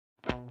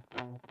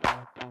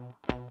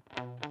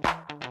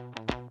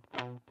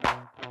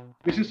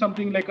This is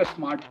something like a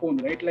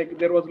smartphone, right? Like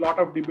there was a lot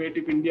of debate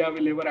if India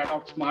will ever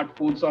adopt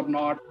smartphones or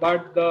not.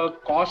 But the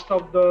cost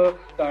of the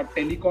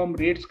telecom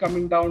rates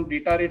coming down,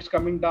 data rates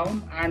coming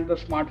down, and the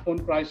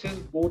smartphone prices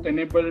both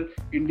enable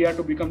India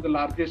to become the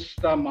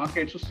largest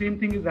market. So same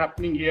thing is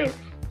happening here,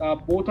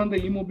 both on the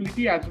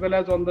e-mobility as well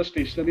as on the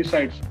stationary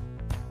sides.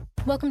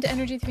 Welcome to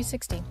Energy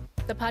 360,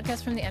 the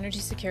podcast from the Energy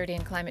Security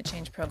and Climate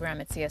Change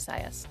Program at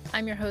CSIS.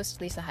 I'm your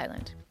host, Lisa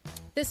Hyland.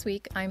 This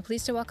week, I'm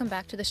pleased to welcome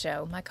back to the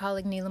show my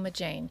colleague Neelima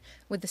Jain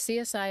with the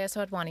CSIS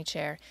Wadhwani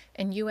Chair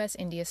in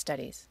U.S.-India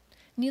Studies.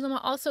 Neelima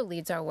also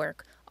leads our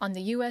work on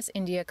the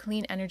U.S.-India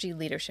Clean Energy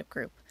Leadership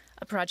Group,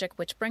 a project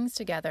which brings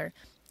together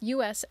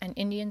U.S. and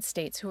Indian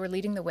states who are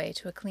leading the way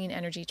to a clean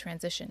energy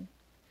transition.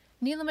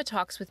 Neelima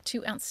talks with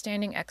two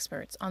outstanding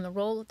experts on the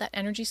role that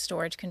energy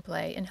storage can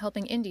play in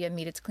helping India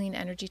meet its clean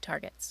energy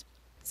targets.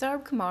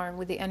 Saurabh Kumar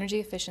with the Energy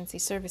Efficiency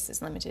Services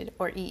Limited,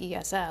 or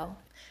EESL,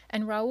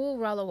 and Rahul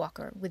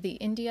Ralawalkar with the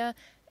India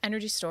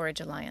Energy Storage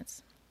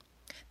Alliance.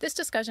 This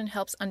discussion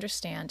helps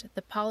understand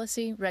the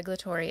policy,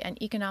 regulatory,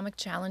 and economic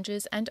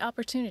challenges and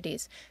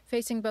opportunities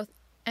facing both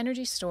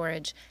energy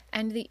storage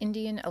and the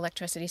Indian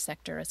electricity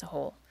sector as a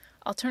whole.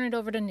 I'll turn it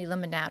over to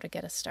Neelima now to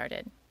get us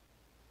started.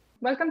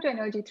 Welcome to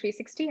Energy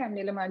 360. I'm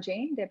Neelima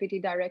Jain, Deputy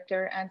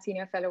Director and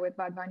Senior Fellow with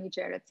Wadhwani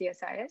Chair at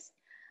CSIS.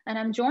 And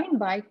I'm joined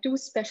by two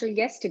special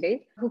guests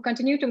today who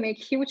continue to make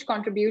huge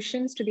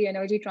contributions to the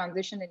energy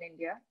transition in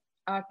India.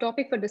 Our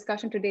topic for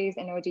discussion today is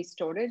energy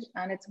storage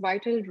and its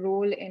vital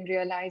role in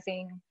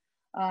realizing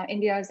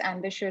India's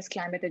ambitious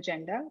climate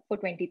agenda for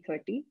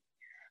 2030.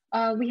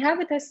 We have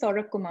with us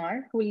Saurabh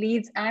Kumar, who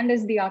leads and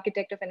is the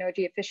architect of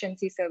Energy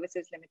Efficiency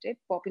Services Limited,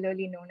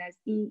 popularly known as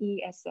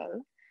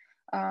EESL,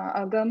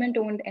 a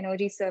government-owned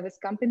energy service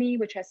company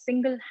which has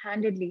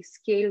single-handedly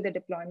scaled the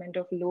deployment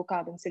of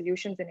low-carbon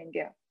solutions in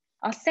India.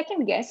 Our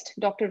second guest,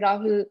 Dr.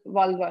 Rahul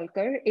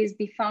Ralawalkar, is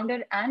the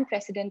founder and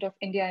president of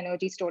India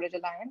Energy Storage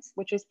Alliance,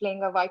 which is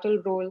playing a vital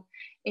role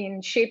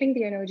in shaping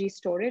the energy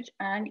storage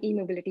and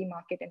e-mobility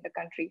market in the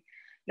country.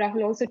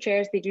 Rahul also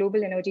chairs the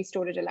Global Energy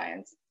Storage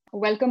Alliance.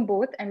 Welcome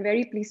both, and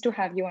very pleased to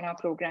have you on our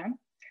program.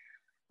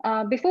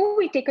 Before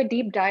we take a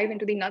deep dive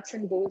into the nuts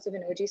and bolts of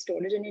energy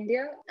storage in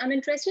India, I'm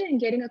interested in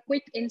getting a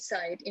quick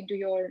insight into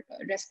your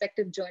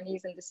respective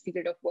journeys in this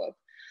field of work.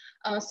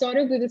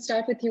 Saurabh, we will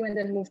start with you and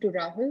then move to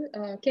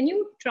Rahul. Can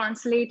you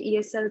translate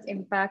ESL's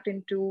impact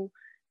into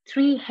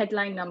three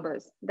headline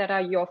numbers that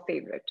are your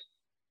favorite?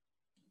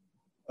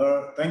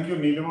 Thank you,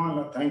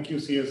 Neelima. Thank you,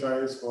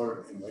 CSIS,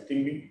 for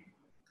inviting me.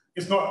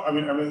 It's not, I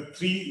mean,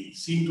 three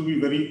seem to be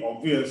very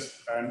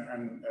obvious,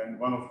 and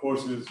one, of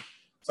course, is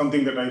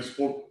something that I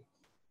spoke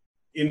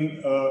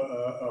in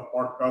a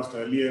podcast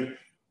earlier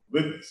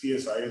with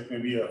CSIS,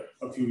 maybe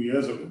a few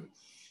years ago,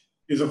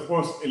 is, of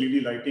course,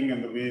 LED lighting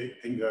and the way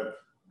things are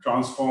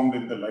transformed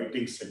in the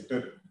lighting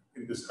sector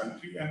in this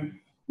country. And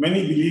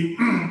many believe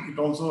it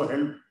also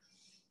helped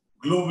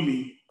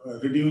globally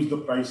reduce the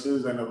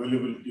prices and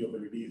availability of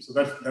LEDs. So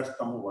that's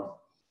number one.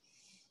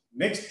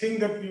 Next thing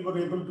that we were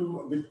able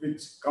to,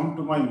 which come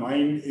to my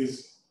mind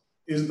is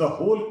the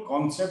whole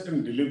concept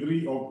and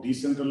delivery of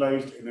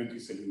decentralized energy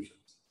solutions.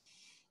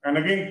 And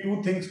again,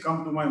 two things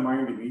come to my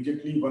mind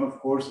immediately. One, of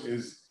course,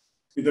 is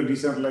with the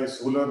decentralized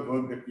solar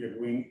work that we are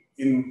doing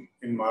in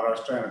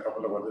Maharashtra and a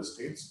couple of other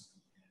states,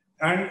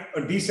 and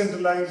a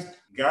decentralized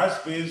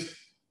gas-based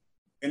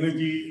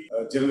energy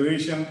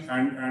generation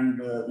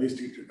and waste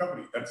heat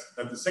recovery. That's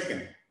the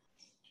second.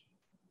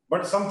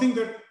 But something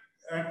that,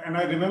 and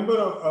I remember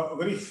a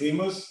very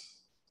famous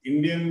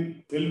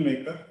Indian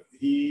filmmaker,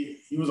 he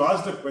was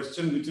asked a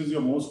question, which is your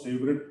most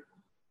favorite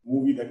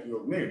movie that you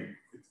have made?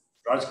 It's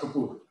Raj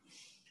Kapoor.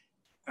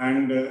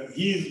 And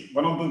he is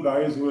one of the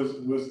guys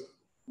who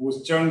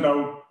was churned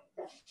out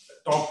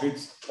top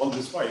hits all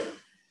this while.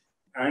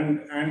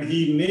 And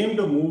he named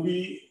a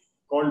movie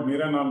called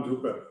Mera Naam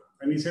Joker.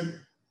 And he said,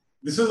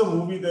 this is a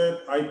movie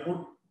that I put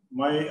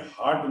my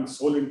heart and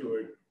soul into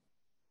it,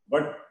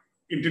 but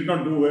it did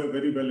not do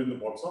very well in the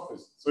box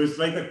office. So it's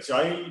like a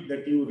child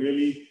that you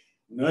really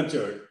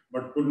nurtured,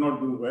 but could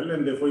not do well.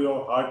 And therefore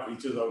your heart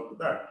reaches out to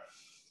that.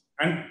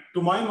 And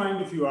to my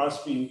mind, if you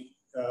ask me,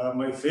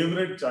 my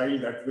favorite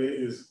child that way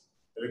is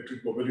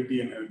electric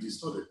mobility and energy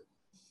storage.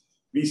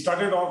 We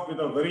started off with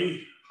a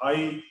very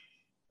high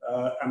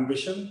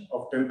ambition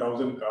of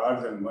 10,000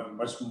 cars and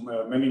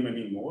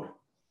many more.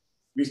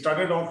 We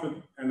started off with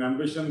an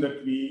ambition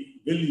that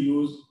we will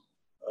use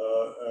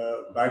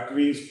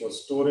batteries for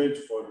storage,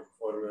 for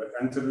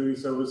ancillary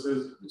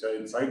services, which are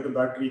inside the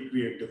battery,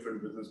 create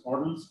different business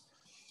models.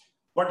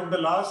 But in the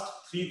last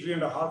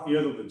 3.5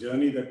 years of the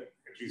journey that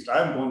at least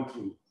I have gone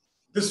through,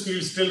 this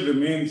field still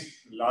remains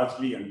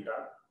largely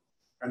untapped.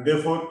 And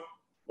therefore,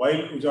 while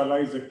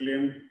Ujala is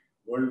acclaimed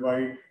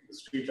worldwide, the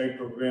Streetlight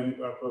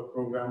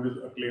program is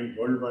acclaimed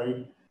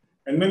worldwide,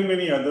 and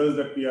many others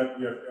that we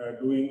are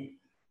doing,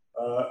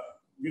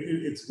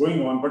 it's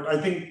going on. But I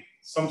think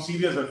some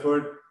serious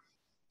effort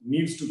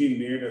needs to be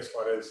made as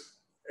far as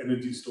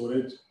energy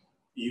storage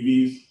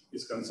EVs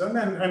is concerned,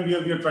 and we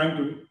are trying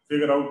to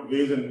figure out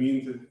ways and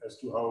means as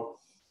to how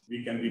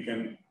we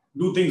can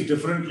do things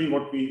differently.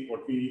 What we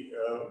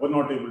were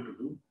not able to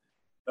do.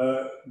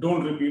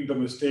 Don't repeat the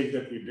mistake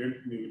that we did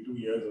maybe 2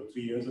 years or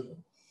 3 years ago.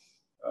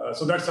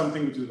 So that's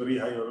something which is very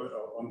high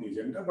on the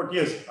agenda. But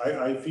yes,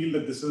 I feel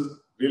that this is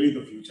really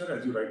the future,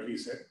 as you rightly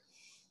said.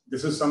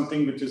 This is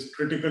something which is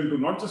critical to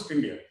not just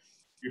India.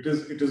 It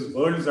is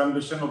world's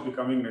ambition of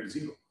becoming net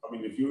zero. I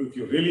mean, if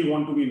you really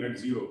want to be net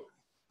zero,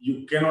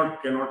 you cannot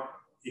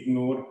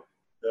ignore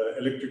the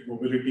electric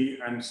mobility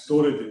and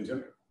storage in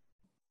general.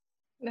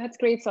 That's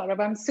great, Saurabh.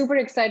 I'm super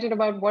excited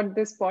about what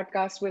this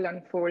podcast will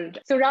unfold.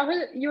 So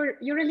Rahul,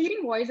 you're a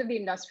leading voice of the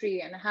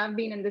industry and have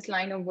been in this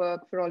line of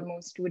work for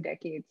almost 2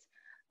 decades.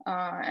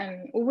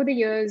 And over the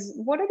years,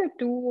 what are the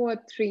 2 or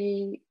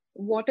 3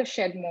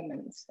 watershed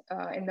moments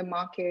in the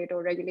market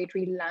or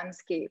regulatory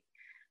landscape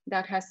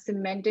that has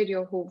cemented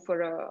your hope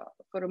for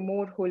a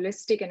more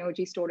holistic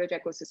energy storage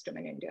ecosystem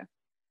in India?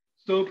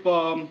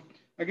 So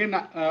again,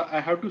 I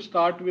have to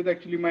start with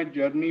actually my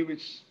journey,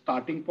 which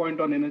starting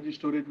point on energy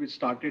storage, which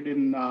started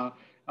in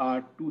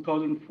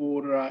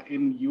 2004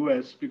 in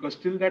US, because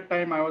till that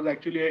time I was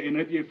actually an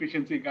energy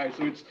efficiency guy.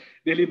 So it's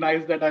really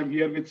nice that I'm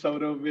here with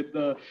Saurabh, with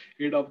the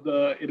head of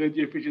the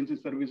Energy Efficiency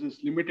Services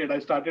Limited. I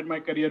started my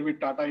career with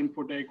Tata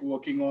Infotech,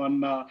 working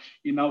on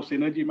in-house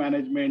energy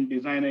management,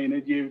 design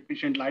energy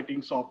efficient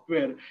lighting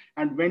software,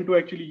 and went to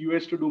actually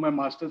US to do my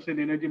master's in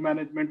energy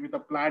management with a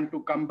plan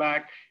to come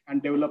back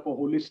and develop a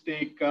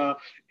holistic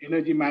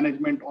energy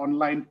management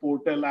online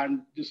portal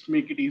and just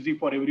make it easy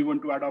for everyone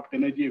to adopt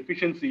energy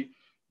efficiency.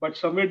 But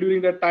somewhere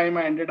during that time,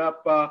 I ended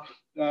up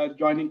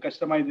joining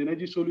Customized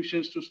Energy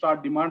Solutions to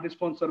start demand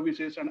response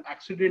services, and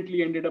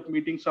accidentally ended up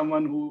meeting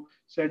someone who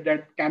said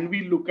that, can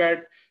we look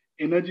at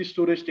energy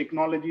storage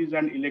technologies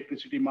and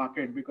electricity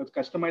market, because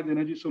Customized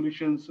Energy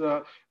Solutions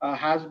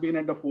has been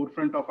at the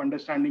forefront of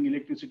understanding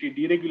electricity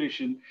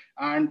deregulation,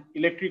 and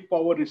Electric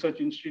Power Research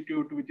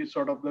Institute, which is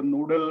sort of the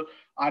nodal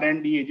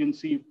R&D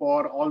agency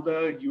for all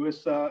the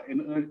US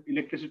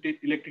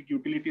electric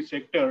utility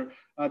sector.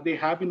 They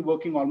have been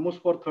working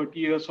almost for 30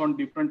 years on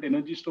different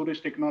energy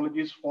storage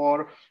technologies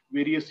for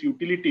various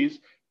utilities.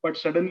 But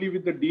suddenly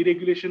with the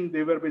deregulation,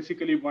 they were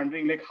basically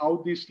wondering like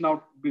how this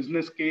now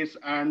business case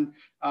and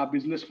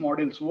business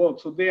models work.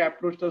 So they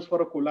approached us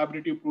for a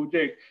collaborative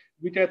project,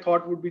 which I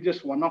thought would be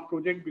just one-off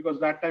project, because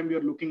that time we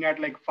were looking at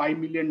like $5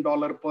 million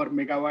per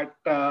megawatt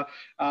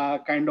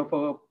kind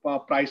of a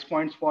price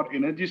points for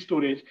energy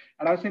storage.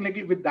 And I was saying,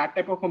 like, with that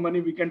type of money,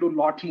 we can do a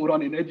lot more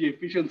on energy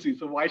efficiency.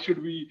 So why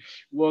should we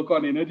work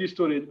on energy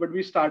storage? But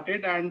we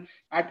started, and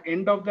at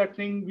end of that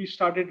thing, we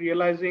started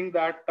realizing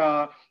that,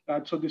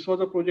 so this was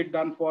a project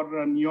done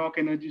for New York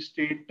Energy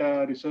State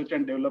Research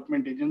and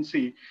Development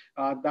Agency.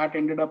 That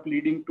ended up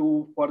leading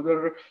to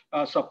further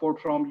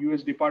support from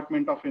US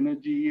Department of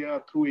Energy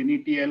through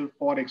NETL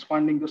for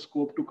expanding the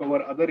scope to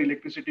cover other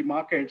electricity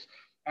markets.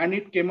 And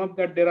it came up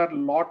that there are a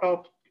lot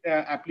of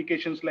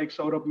applications, like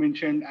Saurabh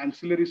mentioned,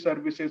 ancillary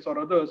services or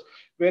others,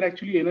 where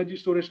actually energy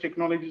storage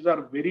technologies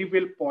are very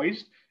well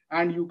poised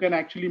and you can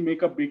actually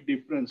make a big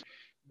difference.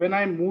 When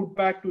I moved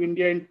back to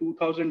India in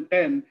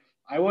 2010,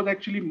 I was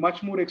actually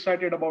much more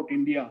excited about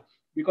India,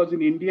 because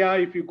in India,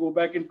 if you go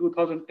back in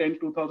 2010,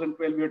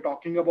 2012, we are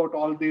talking about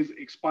all this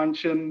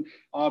expansion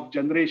of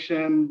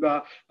generation,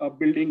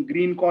 building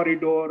green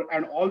corridor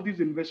and all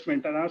these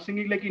investment. And I was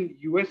thinking, like, in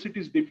US, it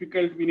is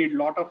difficult. We need a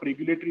lot of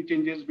regulatory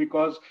changes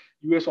because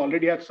US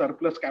already has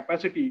surplus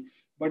capacity.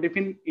 But if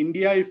in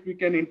India, if we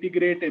can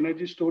integrate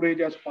energy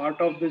storage as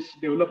part of this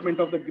development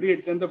of the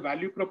grid, then the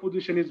value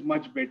proposition is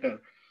much better.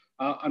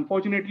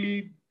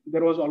 Unfortunately,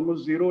 there was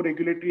almost zero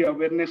regulatory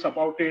awareness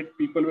about it.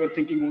 People were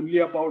thinking only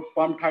about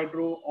pumped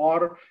hydro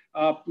or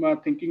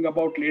thinking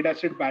about lead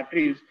acid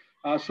batteries.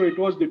 So it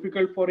was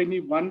difficult for any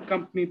one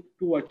company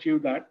to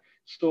achieve that.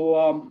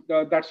 So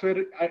that's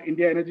where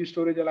India Energy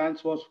Storage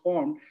Alliance was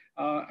formed.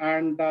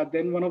 And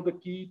then one of the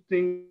key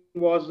things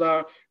was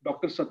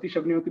Dr. Satish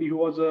Agnihotri, who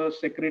was a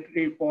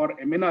secretary for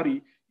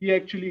MNRE. He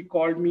actually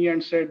called me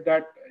and said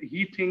that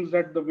he thinks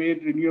that the way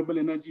renewable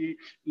energy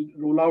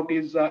rollout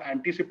is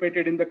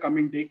anticipated in the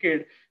coming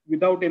decade,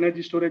 without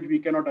energy storage, we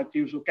cannot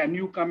achieve. So can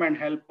you come and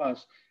help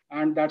us?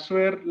 And that's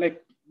where,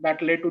 like,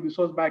 that led to, this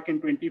was back in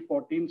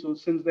 2014. So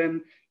since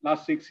then,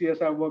 last 6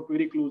 years, I've worked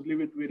very closely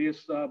with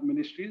various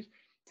ministries.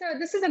 So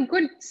this is a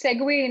good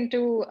segue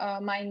into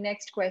my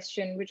next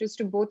question, which is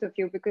to both of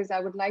you, because I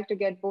would like to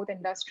get both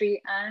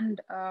industry and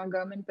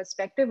government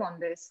perspective on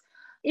this.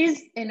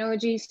 Is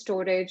energy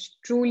storage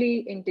truly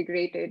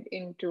integrated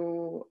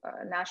into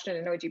national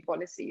energy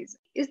policies?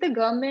 Is the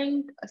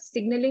government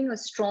signaling a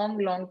strong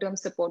long-term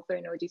support for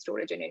energy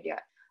storage in India?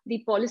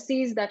 The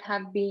policies that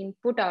have been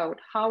put out,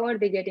 how are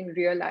they getting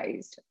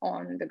realized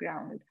on the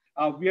ground?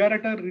 We are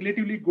at a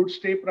relatively good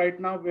step right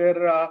now,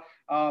 where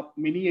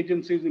many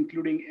agencies,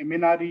 including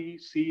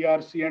MNRE,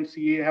 CERC, and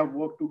CEA, have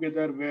worked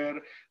together, where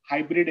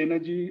hybrid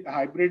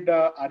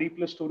RE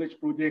plus storage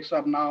projects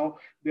are now,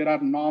 there are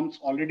norms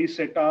already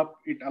set up.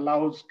 It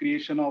allows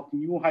creation of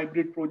new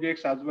hybrid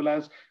projects as well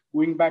as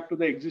going back to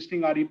the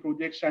existing RE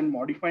projects and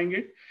modifying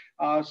it.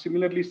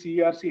 Similarly,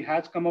 CERC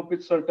has come up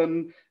with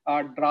certain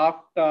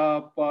draft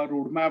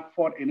roadmap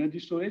for energy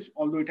storage,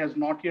 although it has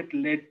not yet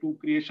led to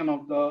creation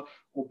of the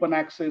open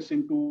access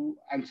into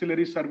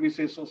ancillary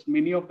services. So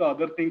many of the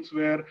other things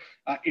where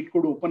it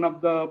could open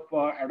up the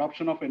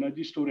adoption of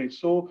energy storage.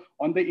 So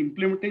on the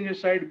implementation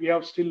side, we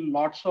have still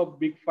lots of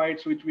big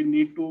fights which we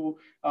need to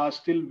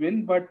still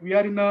win, but we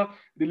are in a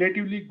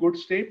relatively good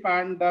state.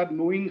 And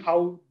knowing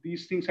how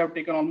these things have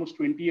taken almost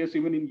 20 years,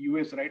 even in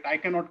US, right? I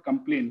cannot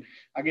complain.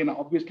 Again,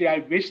 obviously, I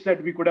wish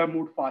that we could have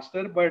moved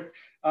faster, but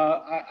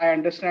I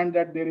understand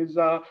that there is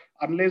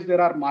unless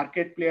there are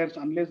market players,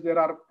 unless there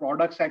are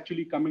products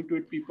actually coming to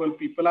it,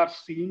 people are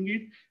seeing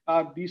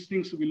it, these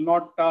things will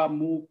not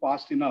move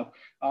fast enough.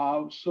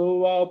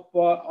 So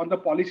on the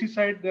policy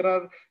side, there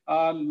are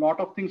a lot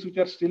of things which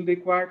are still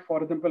required.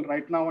 For example,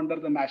 right now under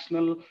the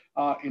National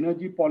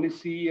Energy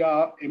Policy,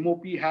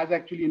 MOP has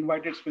actually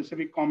invited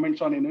specific comments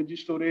on energy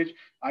storage.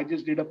 I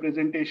just did a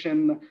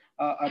presentation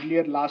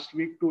earlier last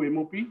week to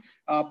MOP.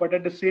 But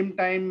at the same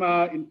time,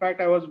 in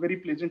fact, I was very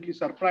pleasantly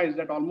surprised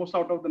that almost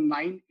out of the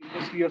 9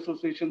 industry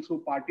associations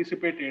who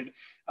participated,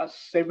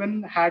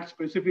 7 had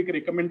specific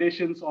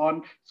recommendations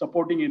on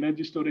supporting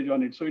energy storage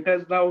on it. So it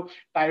has now,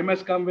 time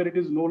has come where it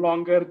is no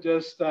longer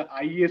just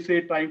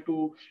IESA trying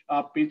to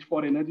pitch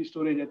for energy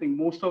storage. I think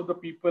most of the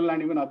people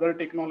and even other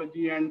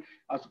technology and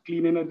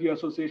clean energy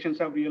associations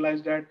have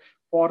realized that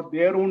for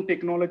their own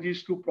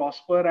technologies to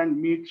prosper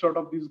and meet sort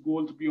of these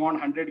goals beyond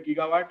 100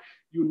 gigawatt,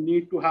 you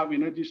need to have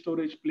energy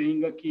storage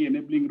playing a key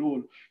enabling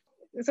role.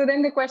 So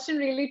then the question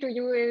really to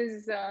you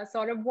is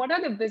sort of what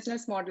are the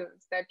business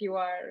models that you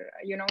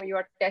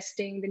are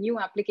testing, the new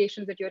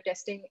applications that you're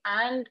testing,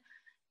 and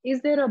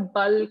is there a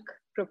bulk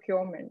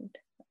procurement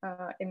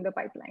in the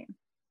pipeline?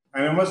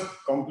 And I must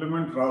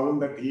compliment Rahul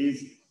that he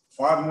is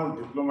far more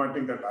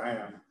diplomatic than I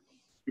am,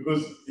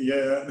 because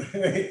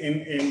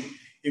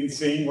in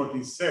saying what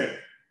he said,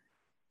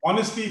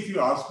 honestly, if you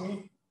ask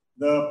me,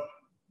 the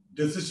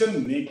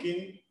decision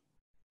making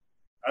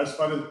as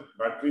far as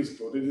battery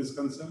storage is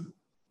concerned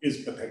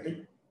is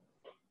pathetic.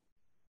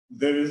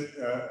 There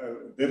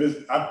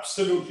is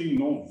absolutely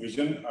no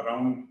vision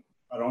around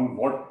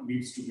what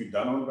needs to be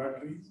done on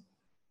batteries,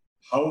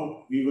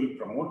 how we will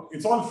promote.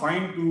 It's all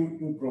fine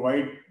to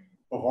provide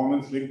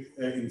performance-linked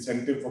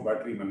incentive for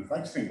battery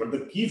manufacturing, but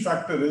the key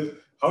factor is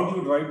how do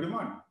you drive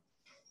demand?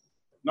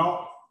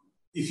 Now,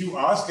 if you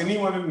ask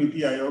anyone in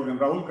NITI Aayog, and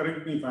Rahul,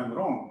 correct me if I'm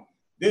wrong,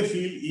 they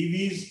feel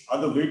EVs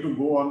are the way to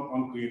go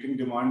on creating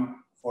demand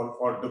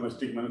for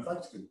domestic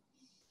manufacturing.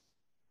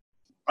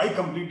 I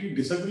completely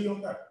disagree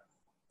on that.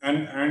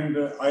 And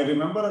I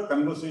remember a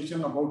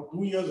conversation about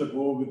 2 years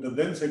ago with the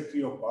then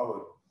Secretary of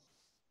Power.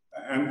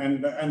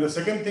 And the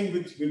second thing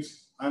which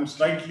I'm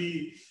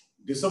slightly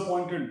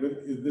disappointed with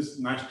is this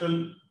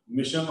national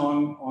mission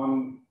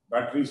on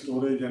battery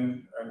storage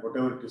and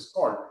whatever it is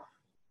called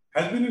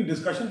has been in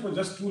discussion for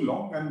just too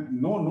long,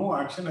 and no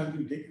action has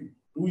been taken.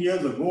 2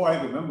 years ago,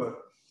 I remember,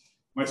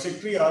 my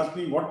secretary asked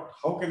me,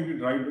 how can we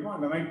drive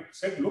demand? And I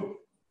said, look,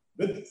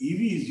 with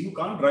EVs, you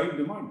can't drive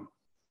demand.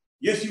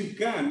 Yes, you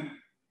can,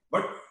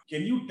 but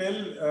can you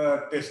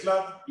tell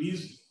Tesla,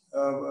 please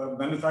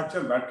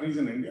manufacture batteries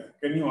in India?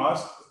 Can you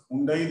ask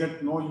Hyundai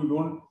that, no, you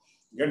don't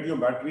get your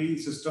battery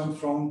systems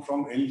from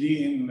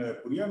LG in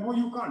Korea? No,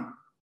 you can't.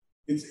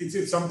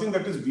 It's something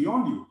that is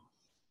beyond you.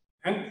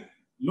 And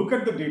look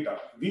at the data.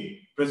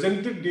 We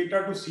presented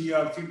data to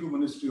CERC, to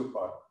Ministry of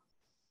Power,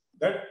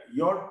 that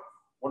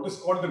what is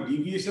called the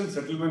deviation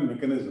settlement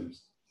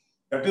mechanisms,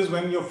 that is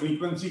when your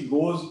frequency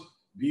goes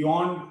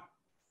beyond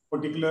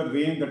particular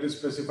range that is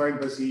specified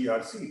by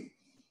CERC.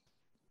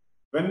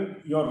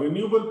 When your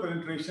renewable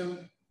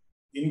penetration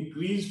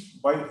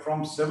increased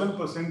from 7%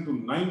 to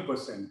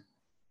 9%,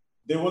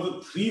 there was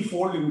a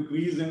 3-fold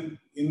increase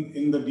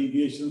in the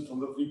deviation from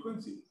the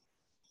frequency.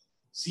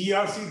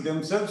 CERC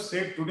themselves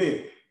said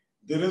today,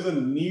 there is a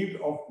need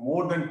of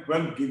more than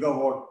 12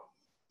 gigawatt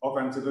of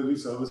ancillary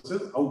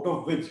services, out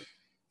of which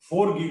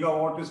 4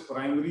 gigawatt is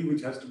primary,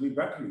 which has to be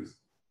batteries.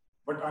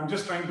 But I'm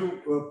just trying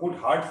to put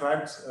hard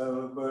facts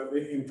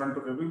in front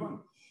of everyone.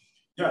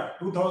 Yeah,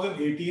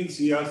 2018,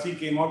 CERC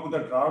came out with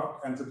a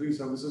draft ancillary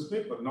services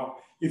paper. Now,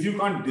 if you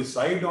can't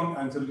decide on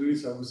ancillary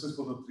services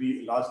for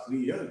the last 3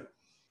 years,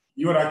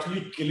 you are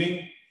actually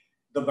killing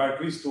the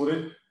battery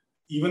storage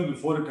even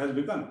before it has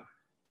begun.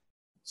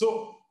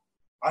 So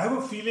I have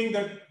a feeling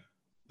that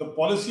the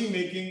policy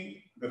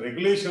making, the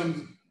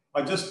regulations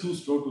are just too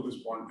slow to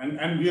respond.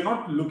 And we are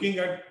not looking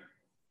at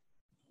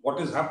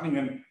what is happening.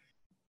 And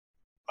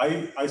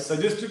I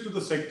suggested to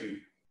the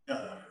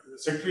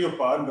Secretary of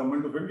Power,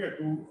 Government of India,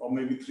 2 or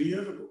maybe 3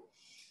 years ago.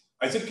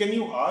 I said, can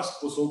you ask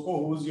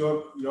POSOCO, who is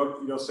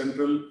your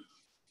central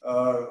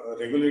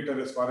regulator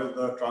as far as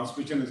the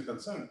transmission is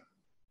concerned,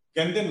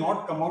 can they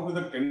not come out with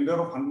a tender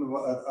of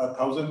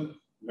 1,000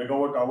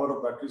 megawatt hour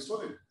of battery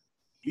storage?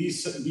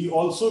 We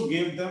also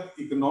gave them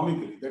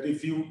economically that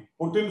if you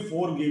put in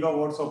 4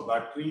 gigawatts of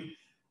battery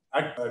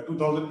at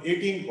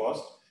 2018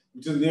 cost,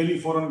 which is nearly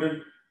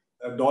 400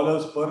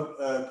 dollars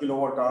per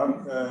kilowatt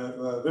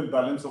hour with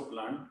balance of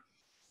plant,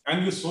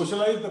 and you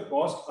socialize the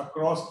cost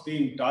across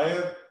the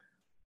entire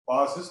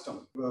power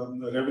system,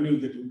 the revenue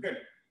that you get,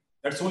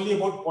 that's only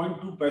about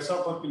 0.2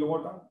 paisa per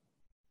kilowatt hour.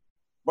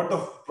 But the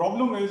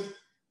problem is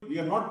we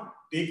are not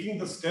taking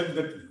the steps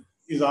that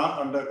is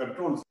under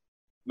control.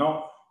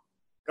 Now,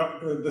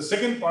 the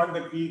second part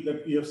that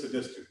we have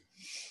suggested,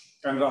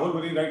 and Rahul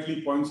very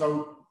rightly points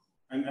out,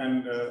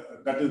 and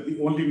that is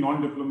the only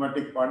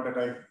non-diplomatic part that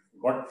I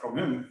got from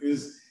him,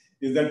 is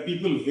that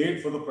people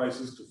wait for the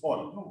prices to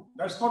fall. No,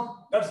 that's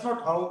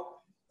not how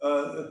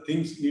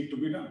things need to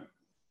be done.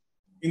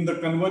 In the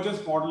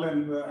convergence model,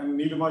 and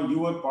Nilima, you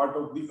were part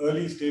of the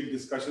early stage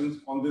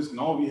discussions on this.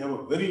 Now we have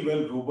a very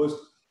well robust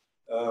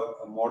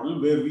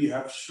model where we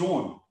have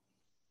shown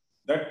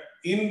that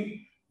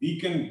we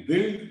can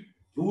build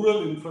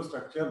rural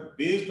infrastructure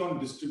based on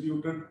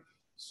distributed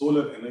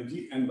solar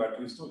energy and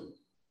battery storage.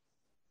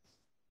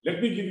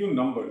 Let me give you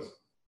numbers.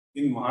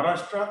 In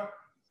Maharashtra,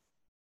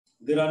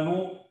 there are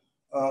no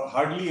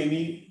hardly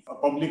any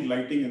public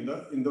lighting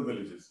in the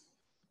villages.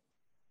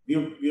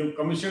 We have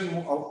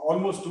commissioned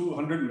almost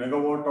 200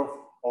 megawatt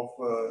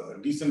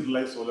of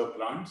decentralized solar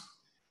plants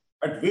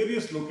at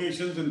various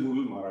locations in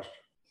rural Maharashtra.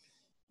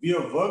 We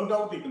have worked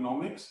out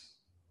economics,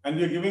 and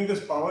we are giving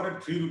this power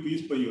at 3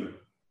 rupees per unit,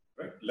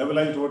 right?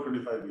 Levelized over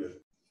 25 years.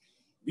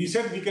 We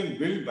said we can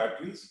build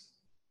batteries,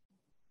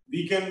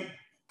 we can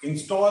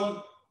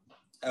install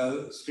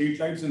street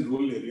lights in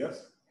rural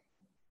areas.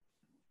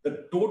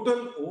 The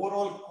total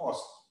overall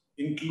cost,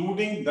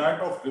 including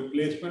that of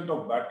replacement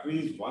of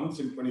batteries once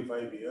in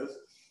 25 years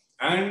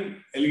and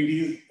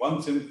LEDs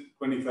once in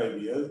 25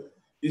 years,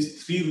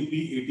 is 3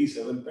 rupee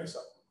 87 paisa.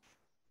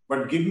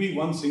 But give me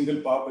one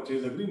single power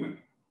purchase agreement.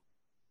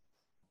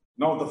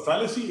 Now, the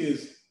fallacy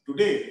is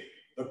today,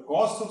 the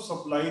cost of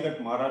supply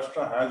that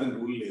Maharashtra has in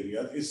rural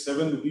areas is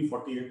 7 rupee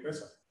 48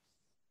 paisa.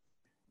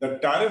 The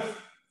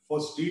tariff for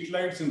street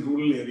lights in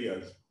rural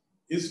areas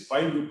is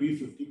 5 rupee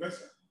 50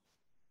 paisa.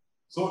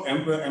 So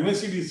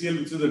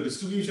MSEDCL, which is a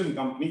distribution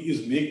company,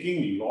 is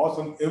making loss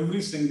on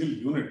every single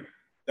unit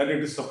that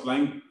it is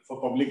supplying for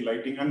public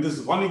lighting. And this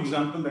is one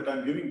example that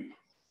I'm giving you.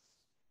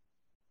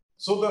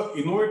 So the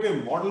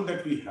innovative model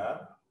that we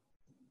have,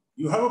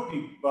 you have a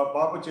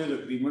power purchase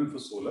agreement for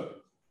solar.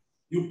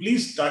 You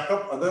please stack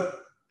up other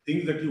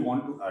things that you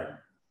want to add.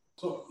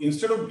 So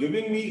instead of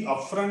giving me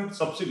upfront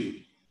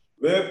subsidy,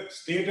 where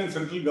state and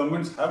central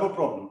governments have a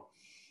problem,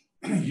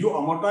 you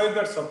amortize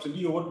that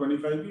subsidy over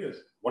 25 years.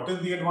 What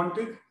is the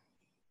advantage?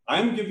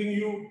 I'm giving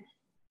you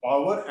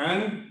power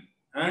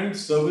and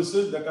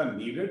services that are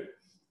needed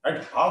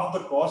at half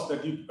the cost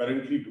that you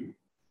currently do.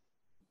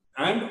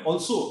 And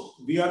also,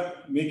 we are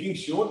making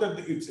sure that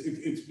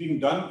it's being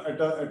done at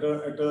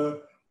a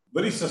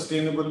very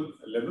sustainable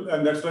level.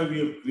 And that's why we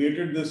have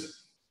created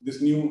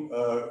this new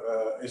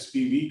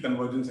SPV,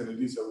 Convergence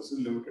Energy Services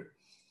Limited.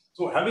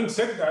 So having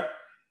said that,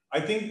 I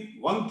think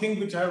one thing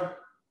which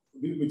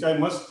I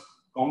must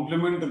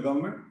compliment the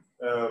government,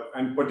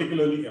 and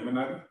particularly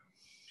MNRE,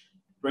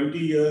 20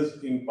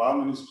 years in Power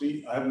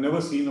Ministry, I have never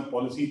seen a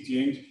policy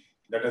change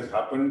that has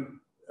happened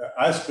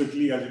as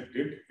quickly as it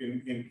did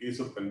in case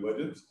of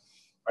convergence.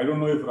 I don't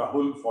know if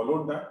Rahul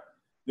followed that.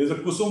 There's a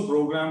Kusum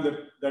program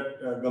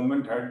that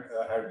government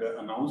had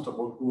announced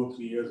about 2 or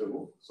 3 years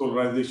ago,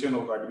 solarization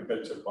of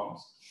agriculture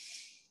farms.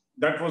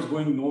 That was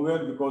going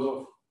nowhere because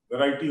of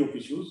variety of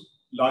issues,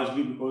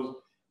 largely because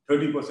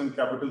 30%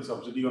 capital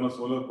subsidy on a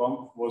solar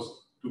pump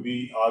was to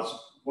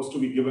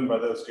be given by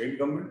the state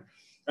government,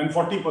 and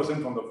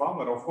 40% from the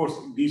farmer. Of course,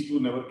 these two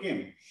never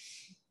came.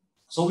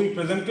 So we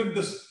presented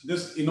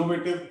this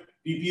innovative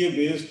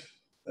PPA-based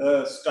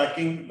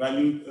stacking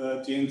value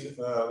chains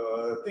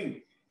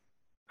thing.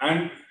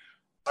 And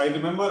I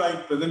remember I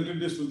presented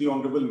this to the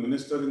Honorable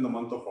Minister in the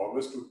month of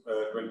August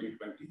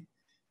 2020.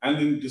 And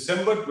in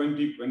December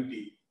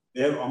 2020,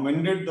 they have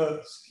amended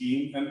the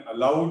scheme and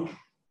allowed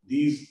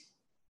these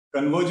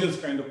convergence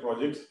kind of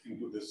projects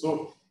into this.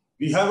 So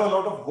we have a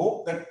lot of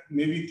hope that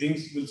maybe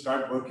things will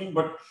start working.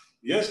 But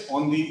yes,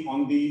 on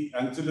the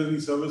ancillary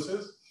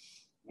services,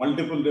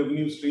 multiple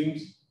revenue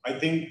streams, I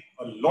think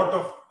a lot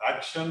of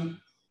action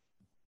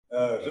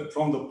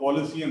from the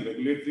policy and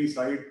regulatory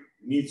side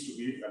needs to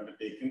be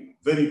undertaken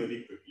very,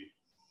 very quickly.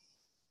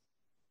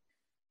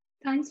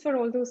 Thanks for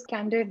all those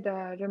candid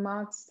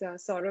remarks,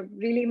 Saurabh.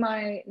 Really,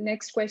 my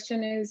next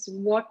question is,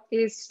 what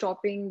is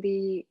stopping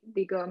the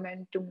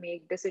government to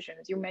make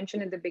decisions? You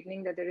mentioned in the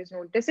beginning that there is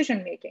no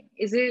decision making.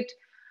 Is it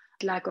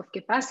lack of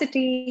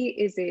capacity?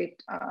 Is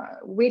it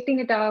waiting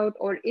it out?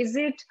 Or is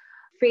it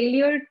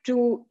failure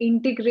to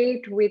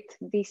integrate with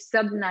the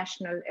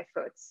subnational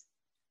efforts?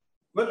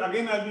 Well,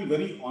 again, I'll be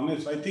very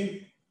honest. I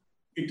think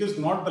it is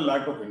not the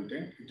lack of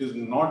intent. It is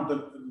not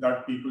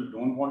that people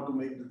don't want to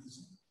make the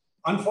decision.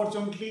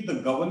 Unfortunately, the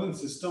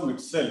governance system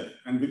itself,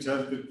 and which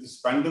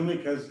this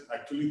pandemic has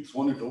actually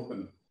thrown it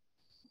open,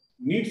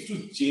 needs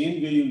to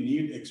change, where you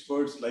need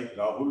experts like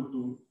Rahul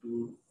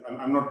to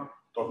and I'm not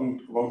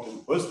talking about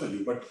him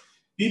personally, but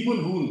people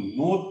who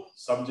know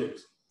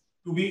subjects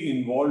to be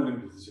involved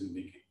in decision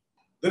making.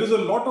 there is a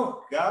lot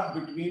of gap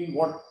between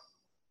what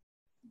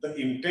the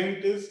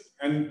intent is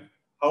and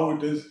how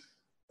it is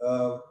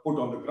put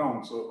on the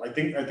ground. So I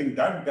think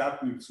that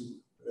gap needs to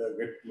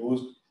get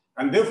closed,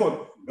 and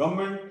therefore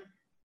government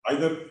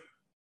either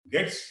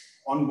gets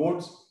on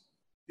board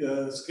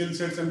skill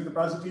sets and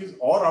capacities,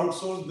 or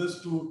outsource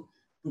this to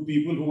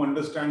people who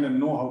understand and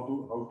know how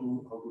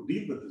to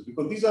deal with this,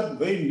 because these are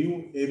very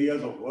new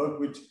areas of work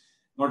which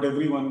not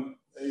everyone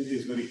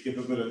is very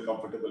capable and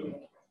comfortable in.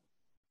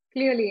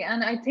 Clearly,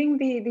 and I think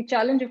the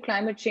challenge of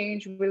climate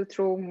change will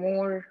throw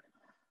more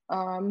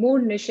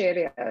niche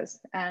areas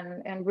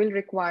and will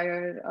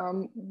require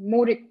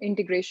more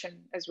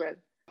integration as well.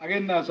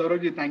 Again,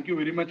 Saurabh, thank you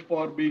very much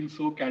for being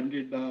so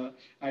candid.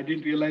 I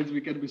didn't realize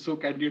we can be so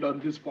candid on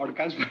this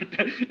podcast,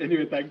 but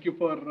anyway, thank you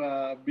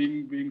for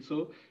being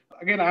so.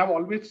 Again, I have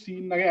always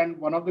seen, again,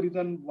 one of the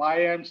reasons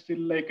why I'm still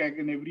like,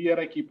 again, every year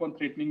I keep on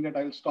threatening that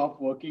I'll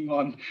stop working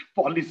on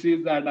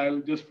policies and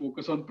I'll just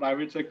focus on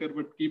private sector,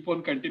 but keep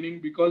on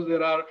continuing because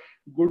there are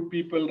good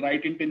people,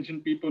 right intention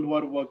people who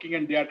are working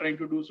and they are trying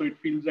to do so. It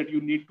feels that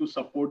you need to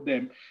support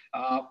them.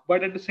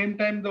 But at the same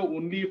time, the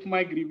only if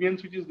my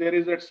grievance which is there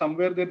is that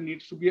somewhere there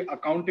needs to be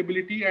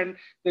accountability, and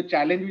the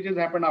challenge which has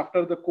happened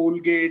after the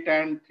Colgate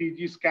and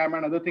 3G scam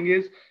and other thing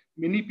is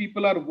many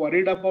people are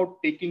worried about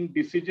taking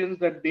decisions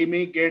that they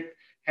may get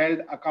held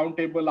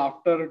accountable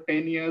after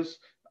 10 years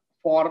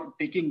for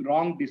taking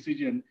wrong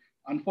decision.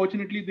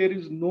 Unfortunately, there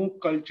is no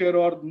culture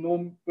or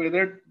no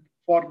whether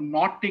for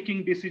not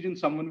taking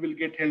decisions, someone will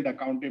get held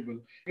accountable.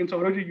 And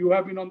Saurabh, you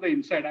have been on the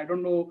inside. I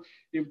don't know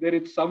if there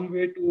is some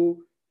way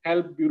to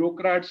help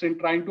bureaucrats in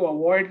trying to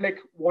avoid, like,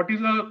 what is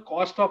the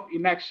cost of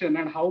inaction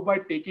and how by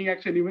taking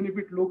action, even if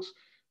it looks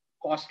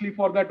costly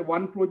for that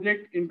one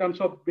project in terms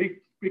of big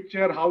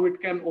picture, how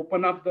it can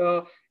open up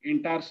the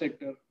entire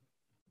sector.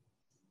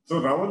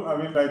 So Rahul, I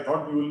mean, I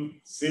thought you will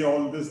say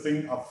all this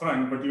thing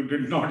upfront, but you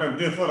did not, and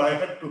therefore I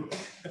had to.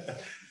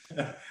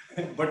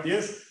 But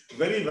yes,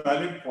 very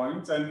valid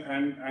points, and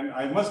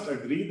I must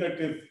agree that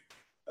if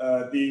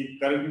the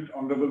current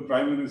Honorable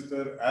Prime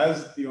Minister,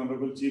 as the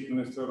Honorable Chief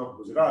Minister of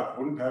Gujarat,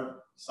 wouldn't have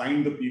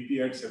signed the PP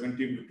at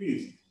 17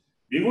 rupees,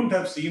 we wouldn't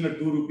have seen a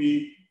 2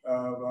 rupee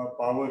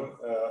power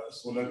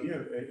solar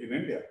here in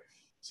India.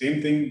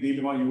 Same thing,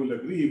 Neelima, you will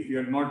agree, if we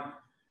had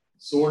not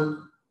sold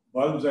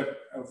bulbs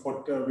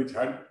which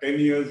had 10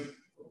 years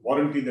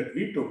warranty that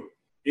we took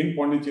in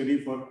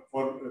Pondicherry for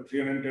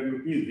 310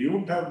 rupees, we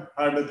wouldn't have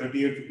had a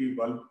 38 rupee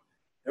bulb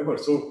ever.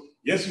 So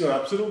yes, you're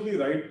absolutely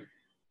right.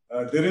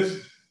 There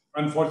is,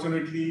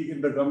 unfortunately, in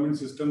the government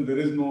system, there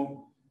is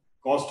no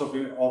cost of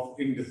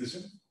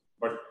indecision.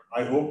 But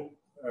I hope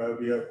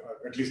we are,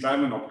 at least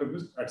I'm an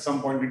optimist, at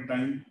some point in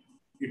time,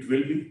 it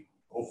will be,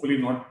 hopefully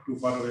not too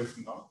far away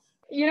from now.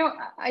 You know,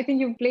 I think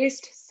you've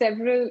placed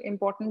several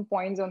important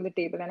points on the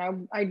table,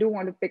 and I do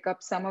want to pick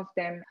up some of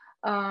them.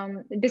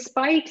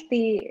 Despite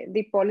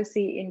the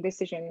policy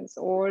indecisions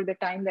or the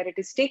time that it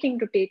is taking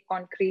to take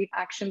concrete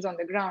actions on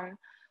the ground,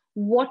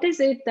 what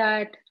is it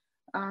that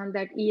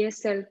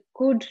ESL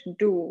could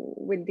do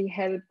with the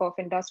help of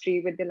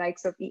industry, with the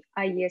likes of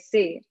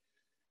IESA,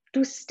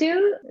 to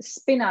still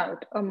spin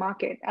out a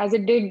market as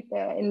it did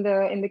in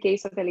the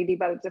case of LED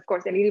bulbs? Of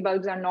course, LED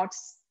bulbs are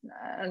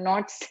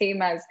not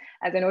same as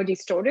energy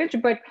storage,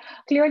 but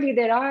clearly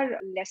there are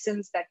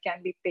lessons that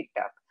can be picked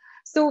up.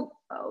 So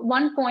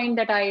one point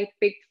that I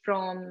picked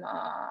from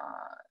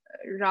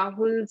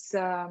Rahul's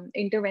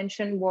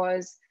intervention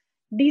was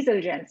diesel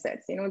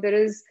gensets. You know, there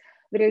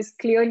is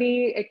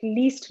clearly at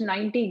least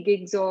 90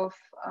 gigs of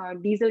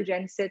diesel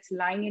gensets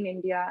lying in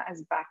India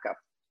as backup.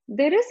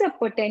 There is a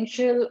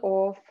potential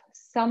of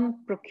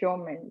some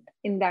procurement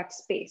in that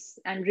space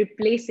and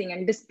replacing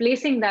and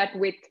displacing that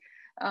with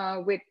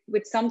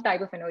some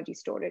type of energy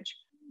storage.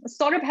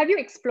 Saurabh, have you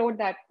explored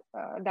that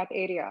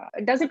area?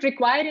 Does it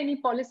require any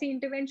policy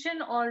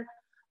intervention, or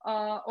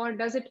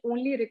does it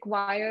only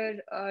require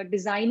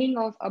designing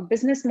of a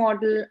business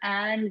model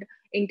and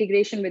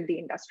integration with the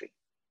industry?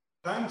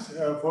 Thanks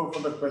for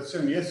the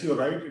question. Yes, you're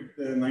right.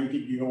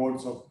 90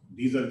 gigawatts of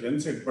diesel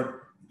genset, but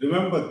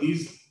remember,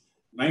 these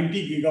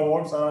 90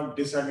 gigawatts are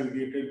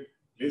disaggregated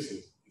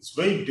places. It's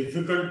very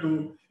difficult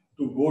to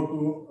go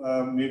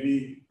to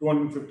maybe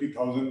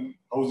 250,000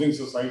 housing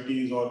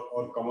societies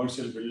or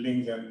commercial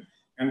buildings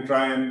and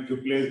try and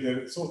replace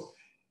them. So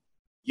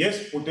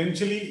yes,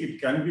 potentially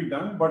it can be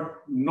done, but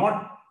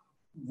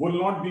will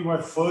not be my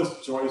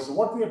first choice. So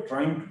what we are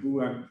trying to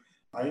do, and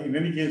I in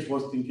any case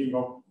was thinking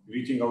of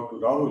reaching out to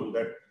Rahul,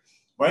 that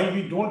while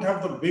we don't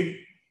have the big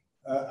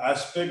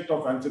aspect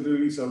of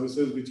ancillary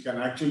services which can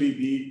actually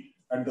be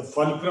at the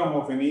fulcrum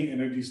of any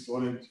energy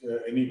storage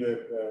anywhere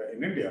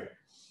in India.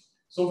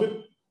 So with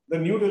the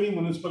New Delhi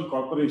Municipal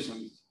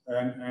Corporations,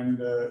 and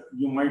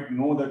you might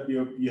know that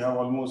we have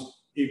almost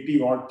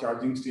 80 odd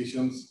charging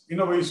stations in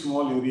a very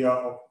small area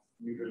of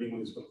New Delhi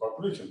Municipal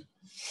Corporation.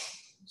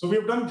 So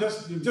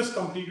we've just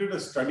completed a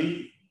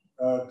study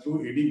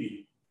through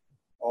ADB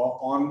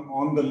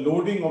on the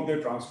loading of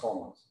their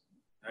transformers,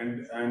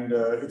 and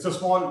it's a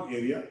small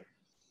area.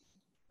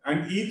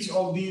 And each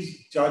of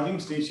these charging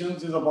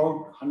stations is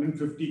about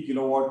 150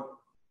 kilowatt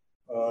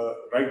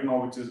right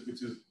now, which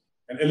is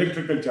an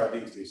electrical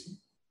charging station.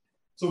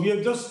 So we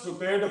have just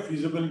prepared a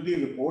feasibility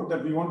report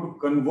that we want to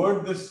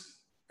convert this,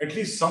 at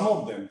least some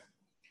of them,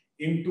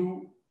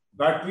 into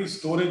battery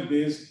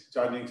storage-based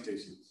charging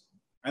stations,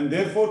 and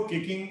therefore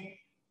kicking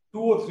 2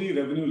 or 3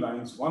 revenue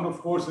lines. One, of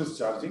course, is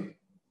charging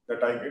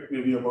that I get,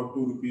 maybe about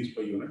 2 rupees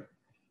per unit.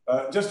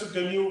 Just to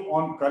tell you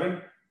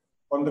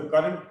on the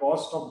current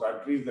cost of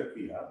batteries that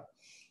we have,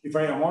 if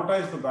I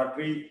amortize the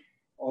battery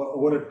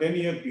over a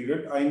 10-year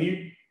period, I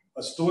need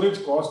a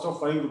storage cost of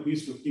 5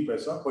 rupees 50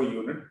 paisa per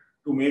unit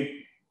to make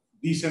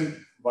decent,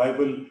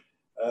 viable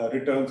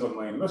returns on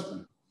my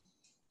investment.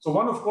 So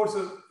one, of course,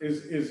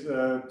 is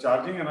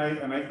charging, and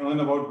I earn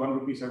about 1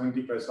 rupee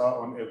 70 paisa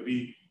on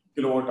every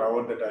kilowatt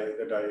hour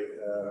that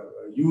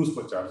I use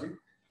for charging.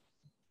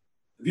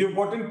 We have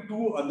gotten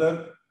 2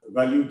 other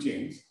value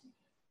chains.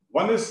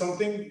 One is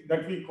something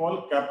that we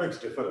call capex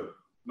deferral.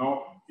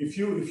 Now, if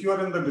you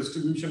are in the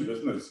distribution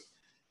business,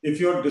 if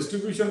your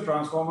distribution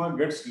transformer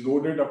gets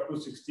loaded up to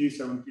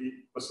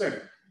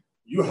 60-70%,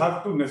 you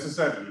have to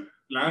necessarily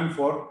plan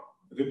for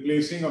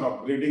replacing or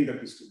upgrading the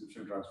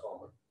distribution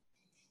transformer.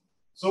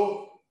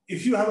 So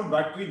if you have a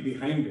battery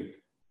behind it,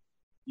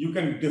 you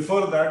can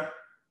defer that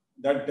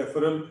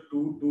deferral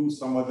to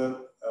some other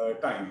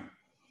time.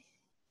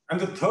 And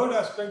the third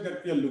aspect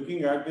that we are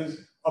looking at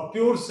is a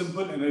pure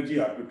simple energy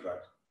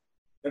arbitrage.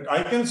 That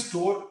I can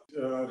store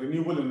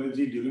renewable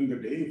energy during the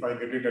day if I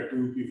get it at 2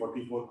 rupee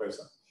 44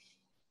 paisa.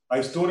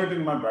 I store it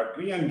in my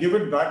battery and give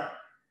it back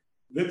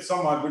with some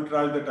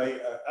arbitrage that I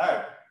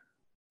add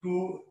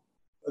to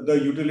the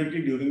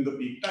utility during the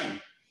peak time.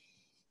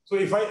 So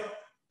if I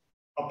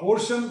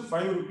apportion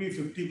 5 rupee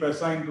 50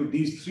 paisa into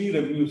these 3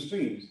 revenue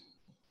streams,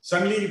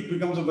 suddenly it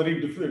becomes a very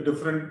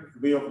different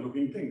way of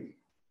looking things.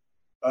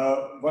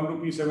 1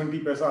 rupee 70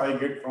 paisa I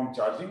get from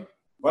charging,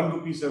 1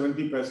 rupee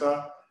 70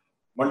 paisa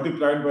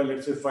multiplied by,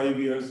 let's say, 5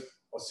 years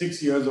or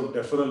 6 years of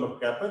deferral of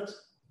capex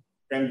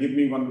can give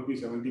me 1 rupee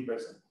 70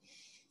 paisa.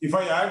 If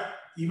I add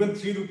even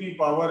 3 rupee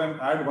power and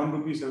add 1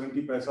 rupee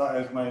 70 paisa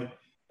as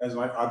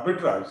my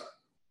arbitrage,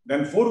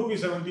 then 4 rupee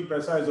 70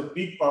 paisa as a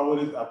peak power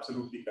is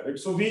absolutely correct.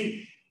 So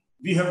we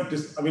have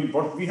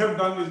what we have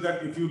done is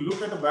that if you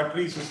look at the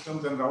battery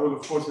systems, and Rahul,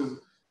 of course,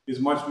 is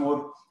much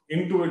more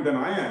into it than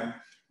I am,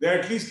 there are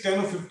at least 10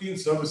 or 15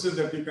 services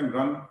that you can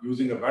run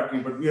using a battery,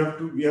 but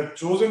we have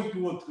chosen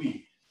 2 or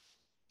 3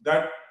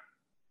 that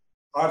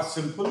are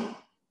simple,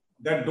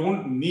 that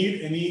don't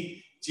need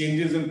any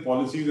changes in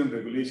policies and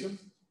regulations.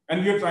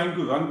 And we are trying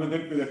to run with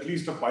it with at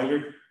least a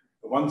pilot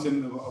one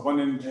in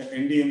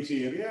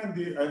NDMC area,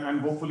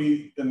 and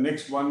hopefully the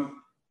next one,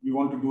 we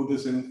want to do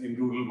this in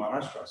rural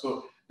Maharashtra.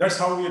 So that's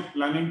how we are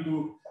planning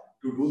to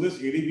do this.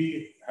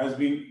 ADB has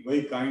been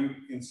very kind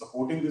in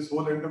supporting this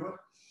whole endeavor.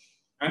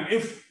 And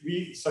if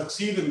we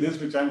succeed in this,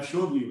 which I'm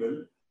sure we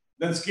will,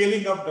 then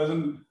scaling up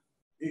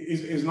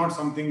is not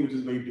something which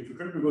is very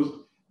difficult, because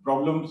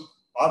problems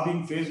are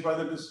being faced by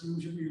the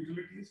distribution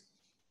utilities.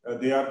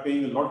 They are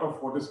paying a lot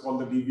of what is called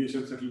the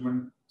deviation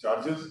settlement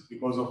charges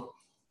because of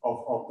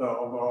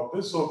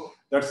this. So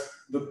that's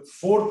the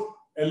 4th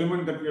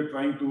element that we are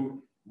trying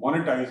to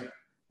monetize,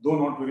 though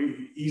not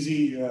very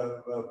easy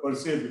per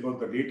se, because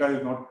the data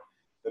is not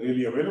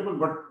really available,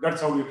 but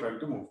that's how we're trying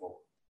to move forward.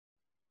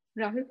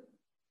 Rahul?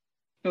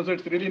 So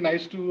it's really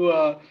nice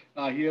to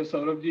hear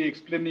Saurabh-ji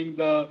explaining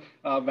the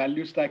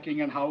value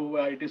stacking and how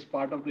it is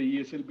part of the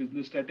ESL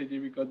business strategy,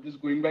 because this,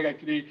 going back,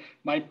 actually,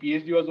 my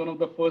PhD was one of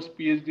the first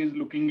PhDs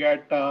looking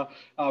at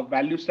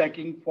value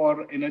stacking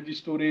for energy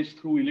storage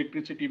through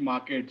electricity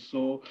markets.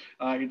 So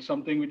it's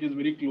something which is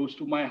very close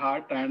to my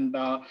heart, and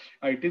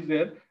it is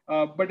there.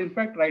 But in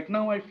fact, right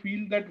now, I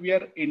feel that we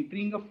are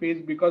entering a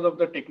phase, because of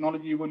the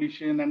technology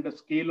evolution and the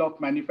scale of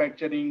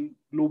manufacturing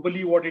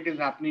globally, what it is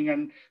happening,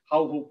 and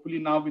how hopefully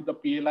now with the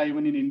PLI,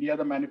 even in India,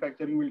 the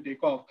manufacturing will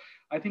take off.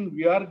 I think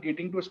we are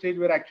getting to a stage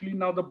where actually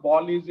now the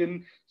ball is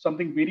in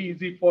something very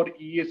easy for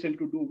ESL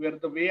to do, where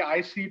the way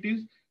I see it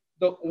is,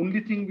 the only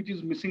thing which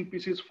is missing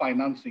piece is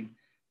financing.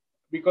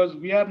 Because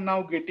we are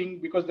now getting,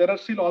 because there are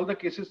still all the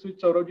cases which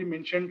Saurabh-ji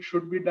mentioned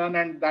should be done,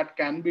 and that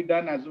can be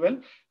done as well.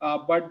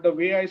 But the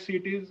way I see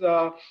it is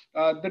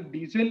the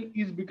diesel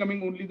is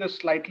becoming only the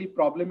slightly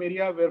problem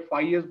area, where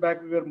 5 years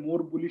back we were more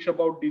bullish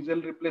about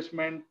diesel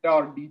replacement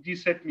or DG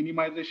set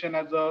minimization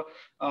as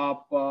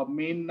a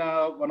main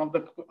one of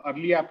the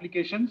early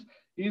applications.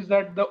 Is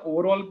that the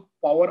overall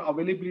power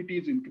availability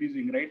is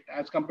increasing, right?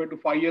 As compared to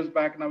 5 years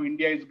back, now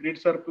India is grid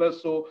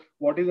surplus. So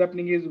what is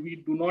happening is we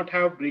do not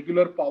have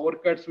regular power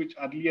cuts, which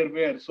earlier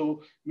were.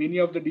 So many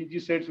of the DG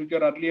sets, which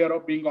are earlier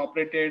being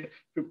operated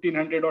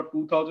 1500 or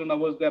 2000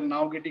 hours, they're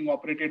now getting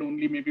operated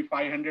only maybe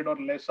 500 or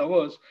less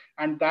hours.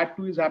 And that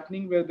too is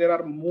happening where there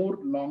are more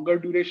longer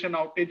duration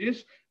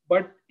outages,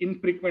 but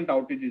infrequent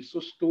outages. So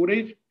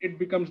storage, it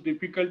becomes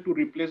difficult to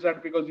replace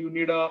that because you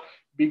need a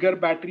bigger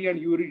battery and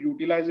you're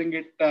utilizing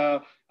it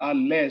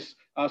less.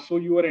 So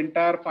your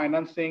entire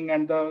financing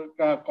and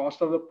the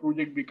cost of the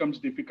project becomes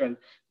difficult.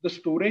 The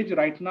storage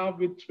right now,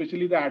 with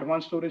especially the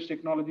advanced storage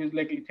technologies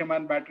like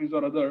lithium-ion batteries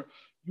or other,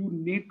 you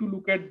need to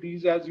look at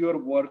these as your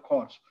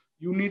workhorse.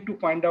 You need to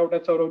find out,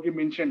 as Saurabh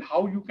mentioned,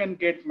 how you can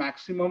get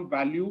maximum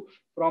value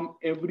from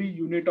every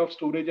unit of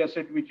storage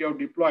asset which you have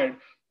deployed.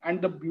 And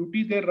the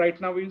beauty there right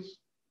now is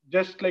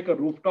just like a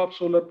rooftop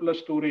solar plus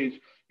storage.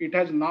 It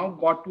has now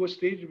got to a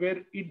stage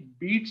where it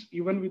beats,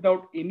 even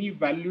without any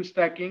value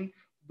stacking,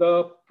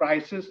 the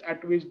prices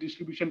at which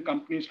distribution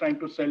companies trying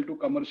to sell to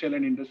commercial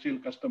and industrial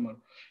customer.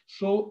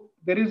 So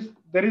there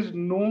is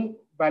no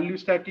value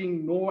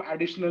stacking, no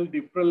additional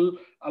deferral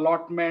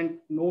allotment,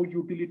 no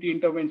utility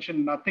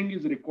intervention, nothing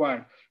is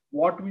required.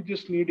 What we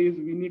just need is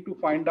we need to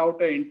find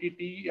out an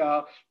entity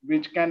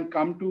which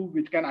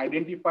can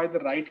identify the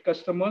right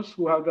customers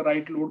who have the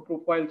right load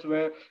profiles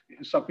where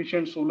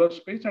sufficient solar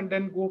space, and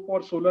then go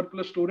for solar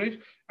plus storage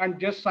and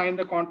just sign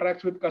the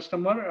contracts with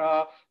customer.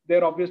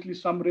 There obviously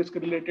some risk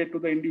related to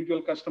the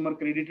individual customer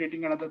credit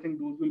rating and other things,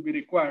 those will be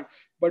required.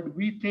 But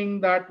we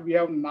think that we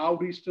have now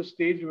reached a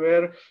stage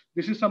where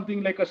this is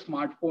something like a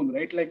smartphone,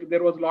 right? Like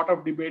there was a lot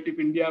of debate if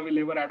India will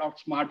ever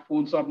adopt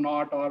smartphones or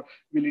not, or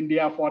will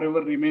India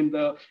forever remain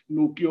the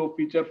Nokia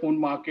feature phone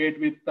market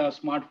with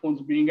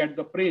smartphones being at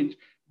the fringe.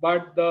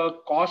 But the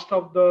cost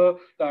of the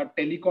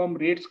telecom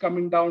rates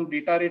coming down,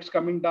 data rates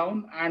coming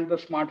down, and the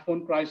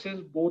smartphone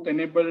prices both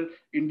enable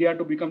India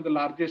to become the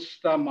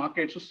largest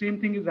market. So same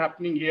thing is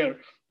happening here,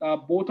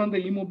 both on the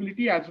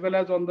e-mobility as well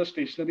as on the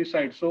stationary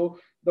side. So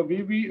the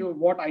way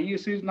what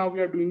IESA is now we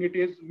are doing it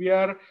is we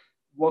are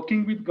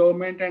working with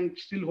government and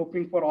still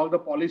hoping for all the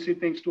policy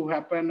things to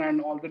happen and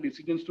all the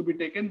decisions to be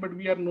taken, but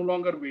we are no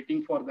longer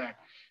waiting for that.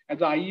 As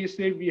the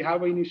IESA, we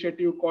have an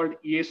initiative called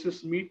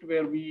ESS Meet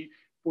where we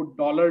put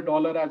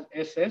dollar as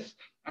SS.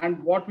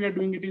 And what we are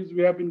doing it is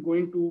we have been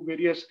going to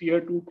various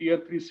tier 2,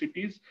 tier 3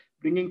 cities,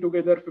 bringing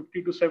together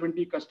 50 to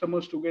 70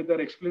 customers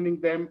together, explaining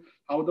them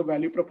how the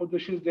value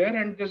proposition is there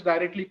and just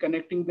directly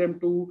connecting them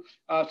to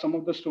some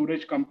of the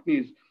storage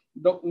companies.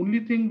 The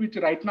only thing which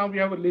right now we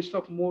have a list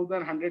of more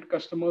than 100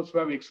 customers who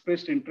have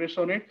expressed interest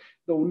on it.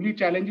 The only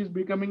challenge is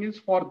becoming is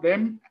for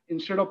them,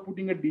 instead of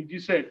putting a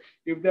DG set,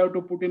 if they have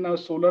to put in a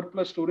solar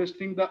plus storage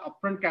thing, the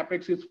upfront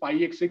capex is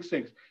 5x,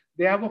 6x.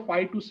 They have a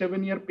 5 to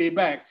 7 year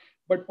payback.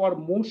 But for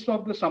most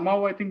of the,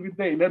 somehow I think with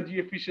the energy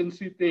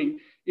efficiency thing,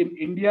 in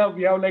India,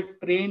 we have like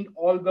trained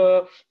all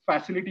the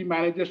facility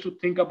managers to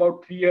think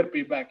about 3-year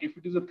payback. If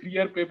it is a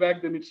 3-year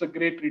payback, then it's a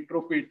great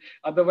retrofit.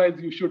 Otherwise,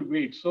 you should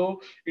wait.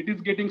 So it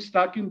is getting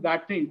stuck in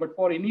that thing. But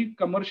for any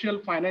commercial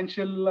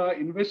financial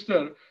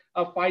investor,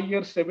 a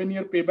 5-year,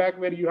 7-year payback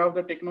where you have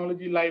the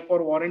technology life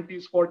or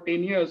warranties for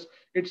 10 years,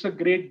 it's a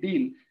great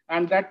deal.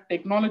 And that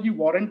technology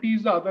warranty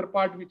is the other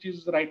part which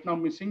is right now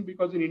missing,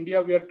 because in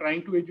India, we are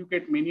trying to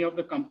educate many of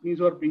the companies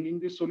who are bringing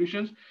these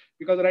solutions,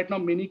 because right now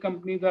many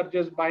companies are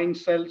just buying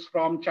cells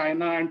from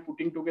China and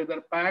putting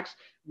together packs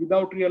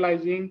without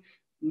realizing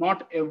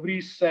not every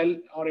cell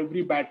or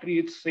every battery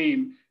is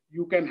same.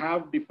 You can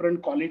have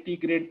different quality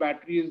grade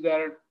batteries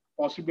that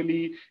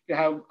possibly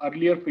have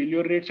earlier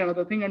failure rates and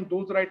other thing. And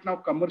those right now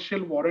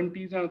commercial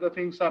warranties and other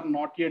things are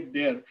not yet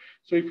there.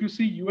 So if you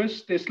see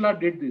US, Tesla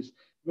did this.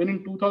 When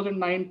in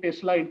 2009,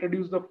 Tesla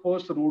introduced the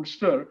first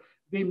Roadster,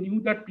 they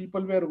knew that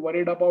people were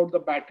worried about the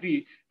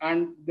battery,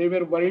 and they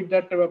were worried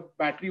that the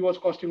battery was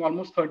costing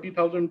almost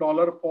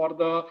 $30,000 for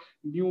the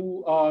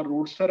new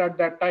Roadster at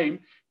that time.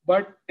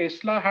 But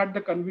Tesla had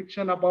the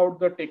conviction about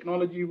the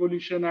technology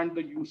evolution and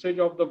the usage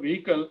of the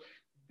vehicle.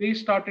 They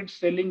started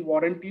selling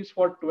warranties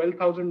for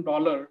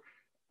 $12,000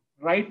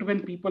 right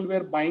when people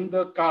were buying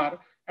the car,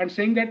 and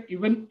saying that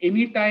even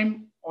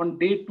anytime on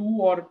day 2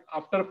 or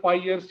after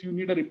 5 years, you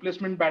need a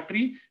replacement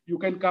battery, you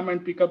can come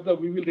and pick up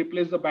we will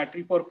replace the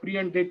battery for free.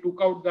 And they took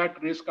out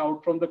that risk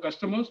out from the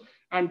customers.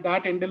 And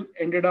that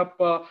ended up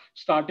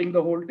starting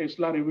the whole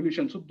Tesla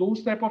revolution. So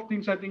those type of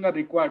things I think are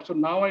required. So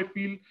now I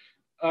feel,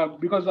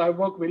 because I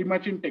work very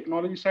much in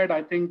technology side,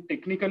 I think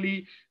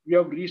technically we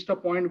have reached a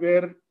point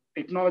where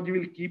technology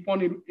will keep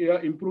on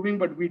improving,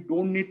 but we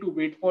don't need to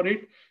wait for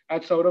it.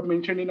 As Saurabh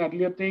mentioned in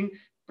earlier thing,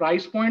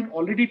 price point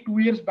already 2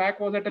 years back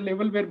was at a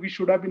level where we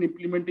should have been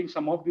implementing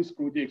some of these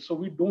projects. So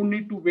we don't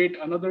need to wait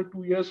another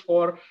 2 years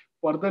for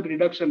further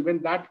reduction. When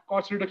that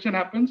cost reduction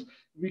happens,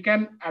 we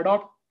can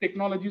adopt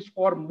technologies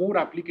for more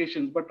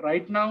applications. But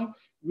right now,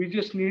 we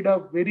just need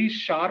a very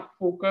sharp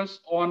focus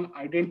on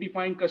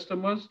identifying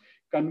customers,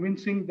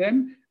 convincing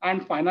them,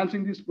 and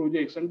financing these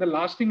projects. And the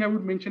last thing I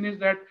would mention is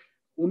that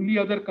only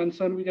other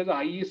concern which as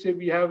IESA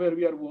we have, where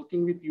we are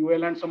working with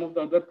UL and some of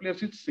the other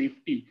players, is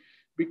safety.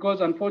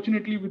 Because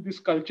unfortunately, with this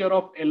culture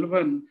of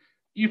L1,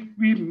 if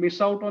we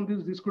miss out on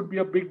this, this could be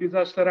a big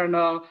disaster and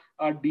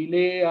a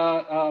delay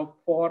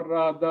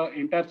for the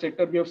entire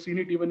sector. We have seen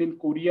it even in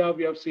Korea.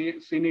 We have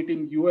seen it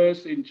in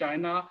US, in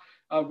China,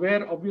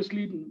 where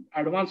obviously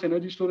advanced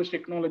energy storage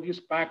technologies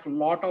pack a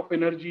lot of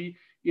energy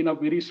in a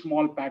very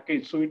small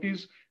package. So it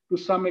is to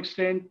some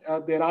extent,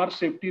 there are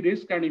safety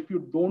risks. And if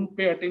you don't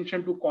pay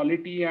attention to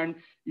quality and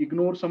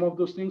ignore some of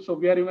those things, so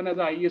we are even as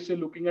IESA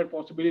looking at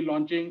possibly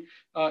launching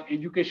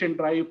education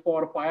drive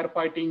for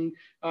firefighting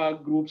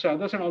groups and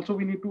others. And also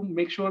we need to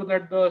make sure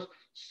that the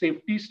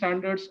safety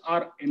standards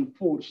are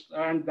enforced.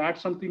 And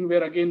that's something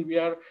where, again, we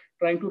are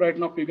trying to right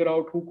now figure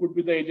out who could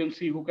be the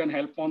agency who can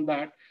help on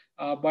that.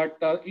 But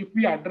if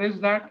we address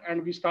that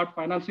and we start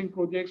financing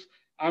projects,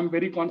 I'm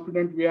very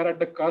confident we are at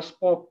the cusp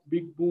of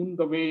big boom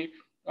the way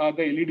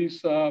the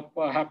LEDs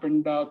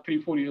happened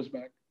 3-4 years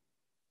back.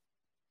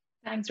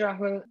 Thanks,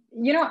 Rahul.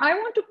 I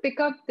want to pick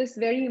up this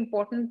very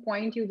important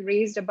point you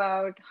raised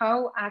about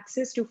how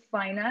access to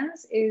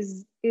finance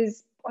is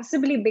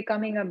possibly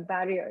becoming a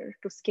barrier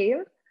to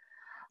scale,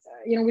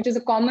 which is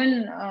a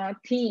common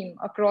theme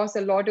across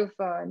a lot of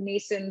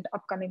nascent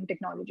upcoming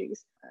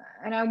technologies.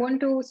 And I want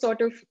to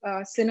sort of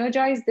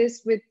synergize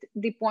this with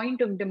the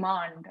point of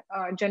demand,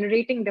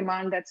 generating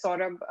demand that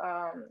Saurabh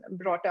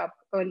brought up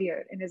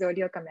earlier in his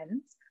earlier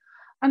comments.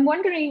 I'm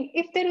wondering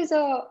if there is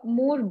a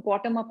more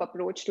bottom-up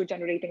approach to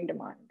generating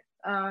demand.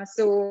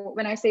 So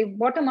when I say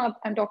bottom-up,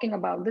 I'm talking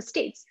about the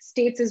states.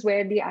 States is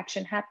where the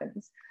action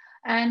happens.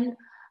 And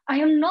I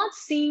am not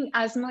seeing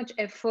as much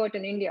effort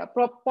in India.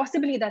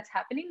 Possibly that's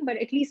happening, but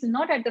at least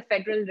not at the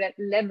federal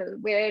level,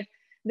 where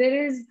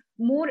there is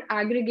more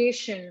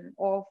aggregation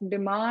of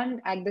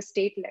demand at the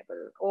state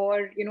level,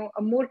 or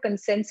a more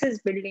consensus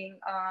building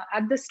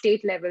at the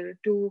state level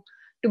to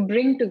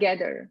bring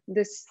together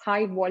this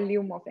high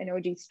volume of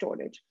energy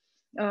storage.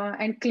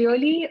 And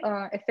clearly,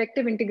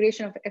 effective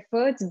integration of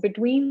efforts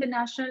between the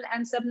national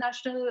and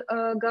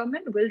subnational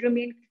government will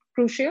remain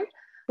crucial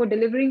for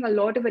delivering a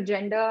lot of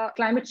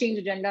climate change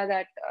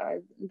agenda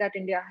that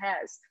India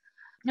has.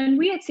 And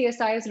we at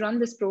CSIS run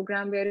this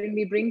program wherein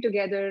we bring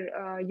together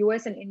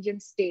US and Indian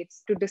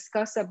states to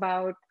discuss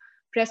about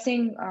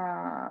pressing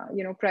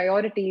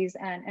priorities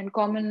and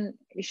common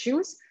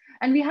issues.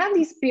 And we have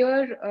these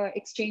peer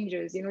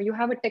exchanges. You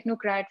have a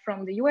technocrat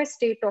from the US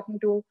state talking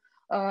to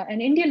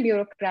an Indian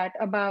bureaucrat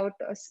about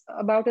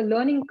a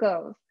learning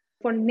curve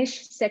for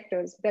niche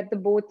sectors that the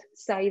both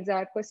sides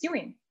are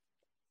pursuing.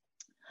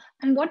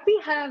 And what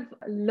we have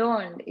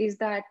learned is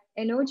that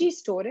energy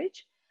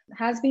storage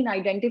has been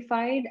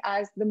identified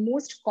as the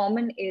most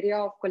common area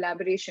of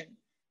collaboration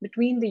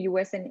between the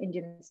US and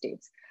Indian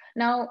states.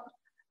 Now,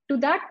 to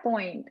that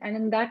point, and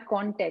in that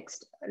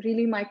context,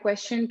 really my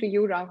question to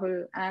you,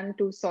 Rahul, and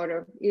to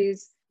Saurabh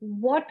is,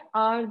 what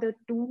are the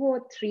 2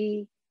 or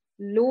 3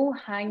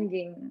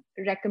 low-hanging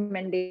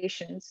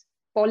recommendations,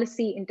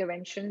 policy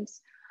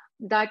interventions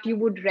that you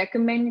would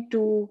recommend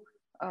to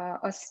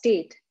a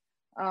state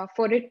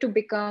for it to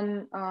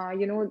become,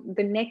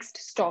 the next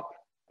stop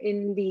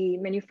in the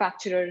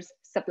manufacturer's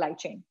supply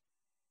chain?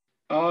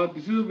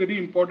 This is a very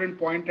important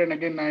point. And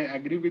again, I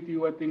agree with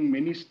you. I think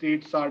many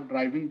states are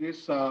driving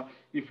this.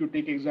 If you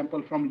take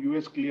example from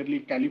US, clearly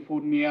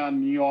California,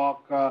 New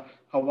York,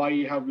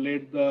 Hawaii have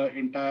led the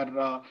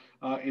entire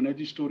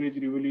energy storage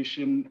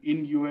revolution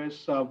in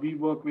US. We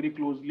work very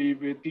closely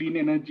with Clean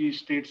Energy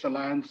States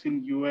Alliance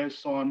in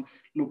US on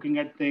looking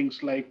at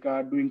things like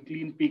doing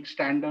clean peak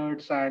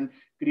standards and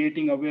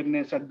creating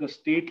awareness at the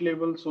state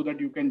level so that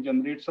you can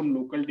generate some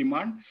local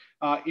demand.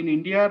 In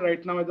India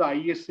right now, as the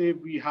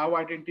IESA, we have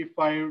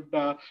identified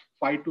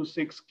 5 to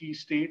 6 key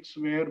states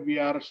where we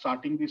are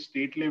starting the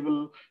state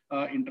level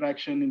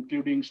interaction,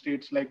 including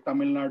states like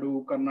Tamil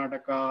Nadu,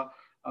 Karnataka,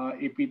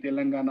 AP,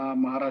 Telangana,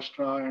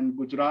 Maharashtra, and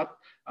Gujarat.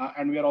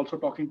 And we are also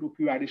talking to a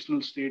few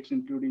additional states,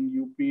 including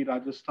UP,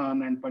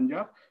 Rajasthan, and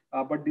Punjab.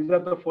 But these are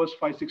the first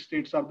 5-6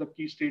 states are the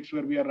key states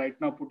where we are right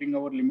now putting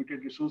our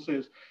limited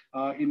resources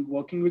in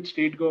working with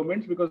state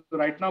governments, because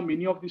right now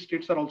many of these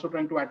states are also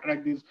trying to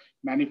attract these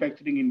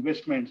manufacturing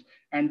investments.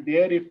 And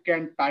there if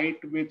can tie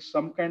it with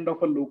some kind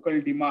of a local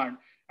demand.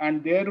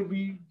 And there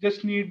we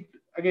just need,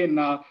 again,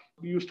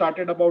 you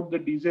started about the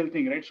diesel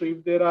thing, right? So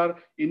if there are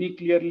any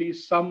clearly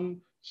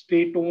some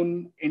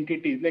state-owned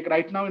entities, like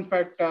right now, in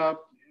fact,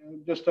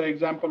 just an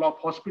example of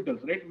hospitals,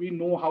 right? We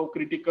know how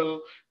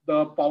critical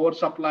the power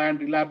supply and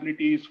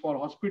reliability is for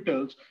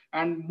hospitals.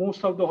 And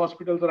most of the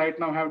hospitals right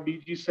now have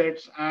DG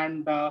sets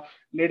and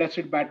lead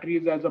acid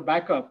batteries as a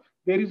backup.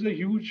 There is a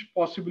huge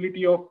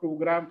possibility of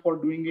program for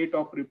doing it,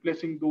 of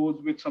replacing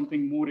those with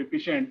something more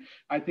efficient.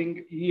 I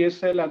think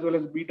ESL as well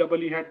as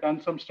BEE had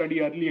done some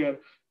study earlier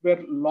where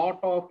a lot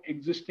of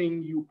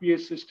existing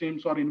UPS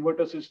systems or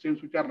inverter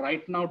systems, which are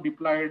right now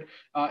deployed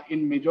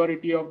in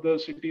majority of the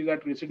cities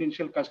at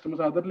residential customers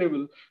other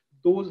level,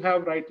 those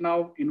have right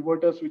now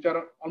inverters which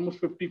are almost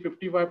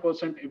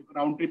 50-55%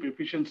 round trip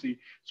efficiency.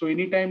 So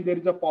anytime there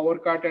is a power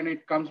cut and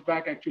it comes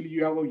back, actually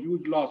you have a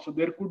huge loss. So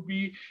there could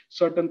be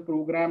certain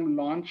program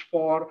launch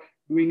for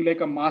doing like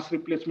a mass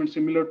replacement,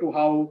 similar to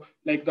how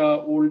like the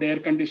old air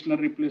conditioner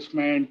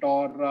replacement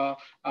or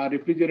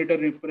refrigerator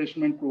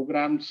replacement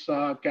programs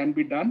can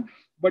be done.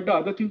 But the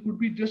other thing could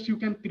be just you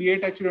can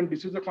create actually, and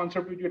this is a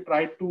concept which we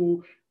tried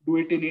to do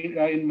it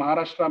in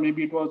Maharashtra.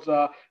 Maybe it was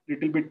a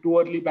little bit too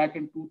early back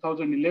in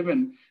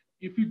 2011.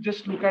 if you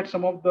just look at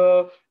some of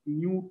the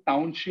new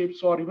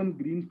townships or even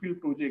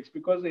greenfield projects,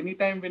 because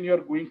anytime when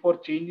you're going for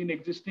change in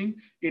existing,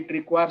 it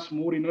requires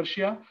more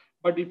inertia.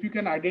 But if you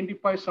can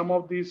identify some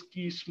of these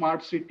key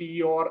smart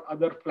city or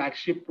other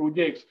flagship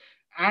projects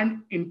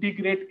and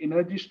integrate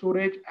energy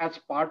storage as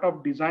part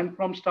of design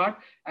from start,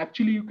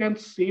 actually you can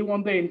save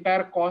on the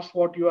entire cost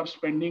what you are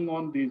spending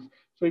on this.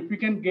 So if we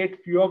can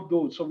get few of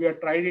those, so we have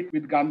tried it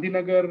with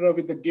Gandhinagar,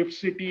 with the Gift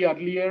City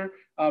earlier.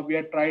 We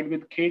had tried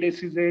with KHED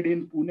SEZ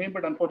in Pune,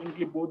 but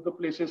unfortunately both the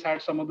places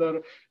had some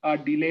other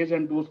delays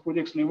and those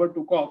projects never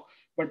took off.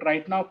 But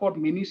right now for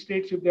many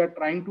states, if they are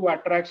trying to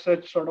attract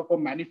such sort of a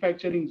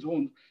manufacturing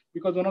zone,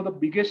 because one of the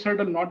biggest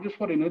hurdle, not just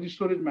for energy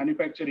storage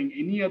manufacturing,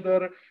 any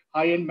other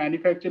high-end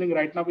manufacturing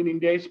right now in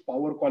India is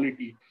power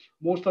quality.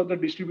 Most of the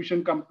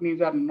distribution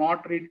companies are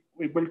not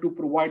able to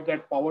provide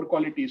that power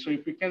quality. So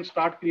if we can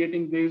start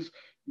creating these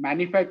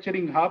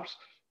manufacturing hubs,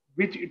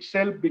 which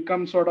itself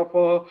becomes sort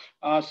of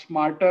a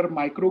smarter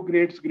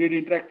microgrids, grid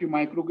interactive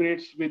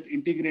microgrids with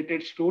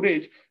integrated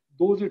storage,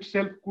 those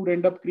itself could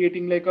end up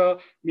creating like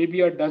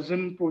maybe a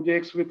dozen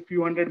projects with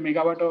few hundred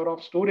megawatt hour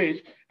of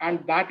storage, and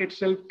that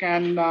itself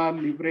can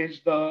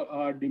leverage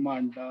the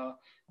demand.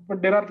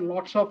 But there are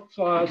lots of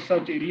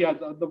such areas.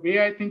 The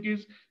way I think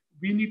is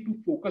we need to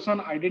focus on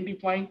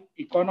identifying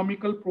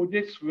economical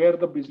projects where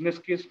the business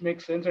case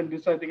makes sense. And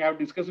this, I think I've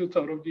discussed with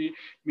Saurabhji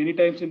many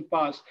times in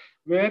past,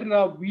 where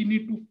we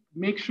need to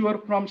make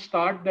sure from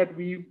start that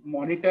we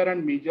monitor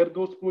and measure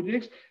those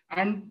projects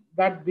and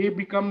that they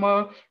become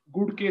a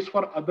good case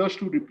for others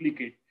to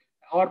replicate.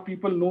 Or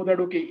people know that,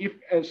 okay,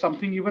 if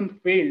something even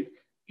failed,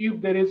 if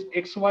there is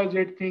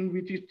XYZ thing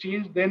which is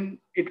changed, then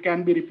it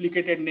can be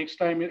replicated next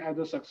time as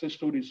a success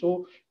story.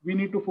 So we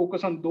need to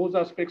focus on those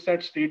aspects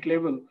at state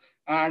level.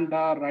 And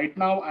right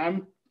now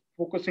I'm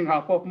focusing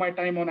half of my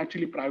time on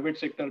actually private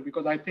sector,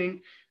 because I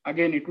think,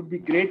 again, it would be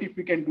great if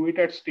we can do it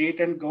at state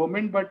and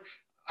government, but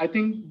I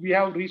think we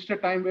have reached a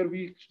time where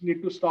we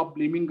need to stop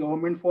blaming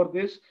government for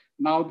this.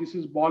 Now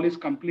ball is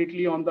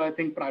completely on the, I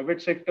think,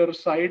 private sector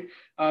side.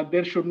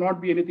 There should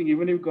not be anything,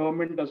 even if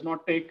government does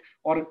not take,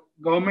 or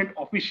government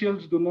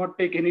officials do not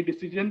take any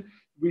decision,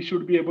 we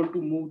should be able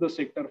to move the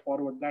sector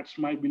forward. That's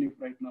my belief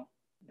right now.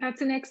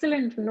 That's an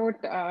excellent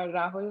note,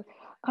 Rahul.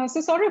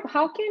 So Saurabh,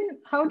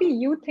 how do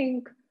you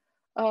think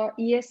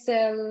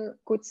ESL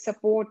could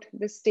support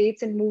the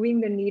states in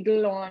moving the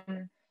needle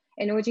on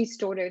energy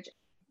storage?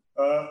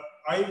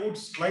 I would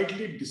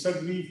slightly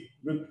disagree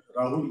with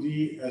Rahul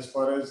ji as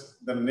far as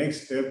the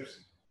next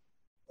steps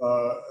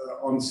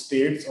on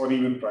states or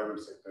even private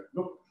sector.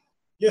 Look,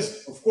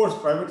 yes, of course,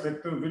 private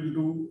sector will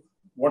do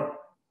what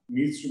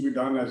needs to be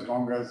done as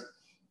long as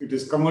it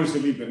is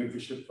commercially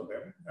beneficial for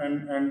them.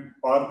 And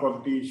power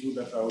quality issue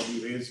that Rahul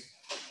ji raised,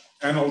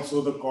 and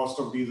also the cost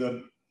of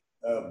diesel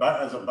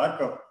as a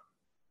backup,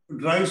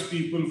 drives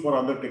people for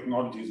other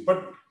technologies.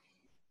 But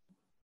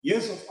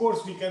yes, of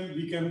course, we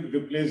can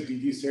replace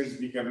DG sets,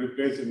 we can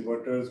replace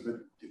inverters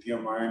with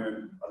lithium ion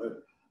and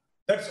other.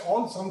 That's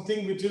all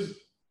something which is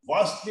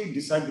vastly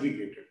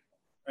disaggregated,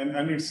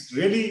 and it's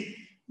really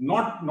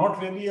not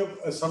really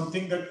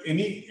something that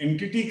any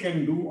entity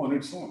can do on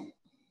its own.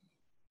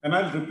 And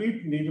I'll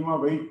repeat, Nilima,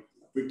 very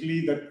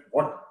quickly, that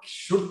what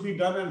should be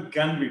done and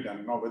can be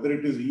done. Now, whether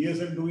it is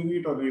ESL doing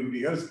it or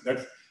anybody else,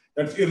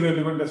 that's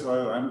irrelevant as far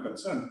as I'm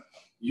concerned.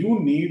 You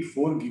need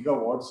 4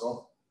 gigawatts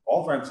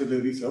of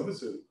ancillary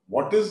services.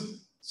 What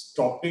is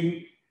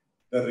stopping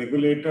the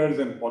regulators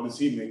and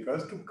policy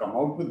makers to come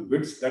out with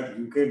bids that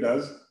UK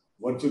does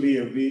virtually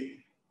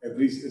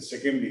every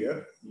second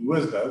year,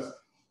 US does,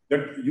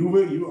 that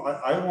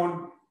I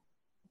want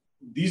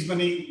these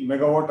many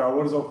megawatt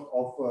hours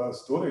of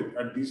storage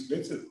at these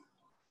places,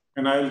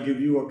 and I'll give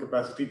you a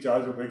capacity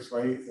charge of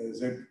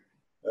XYZ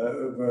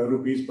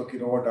rupees per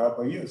kilowatt hour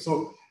per year.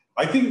 So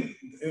I think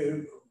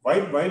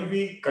while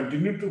we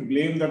continue to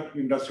blame that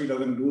industry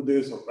doesn't do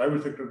this or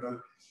private sector does,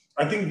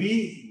 I think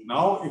we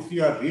now, if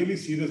we are really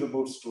serious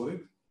about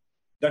storage,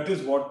 that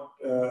is what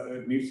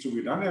needs to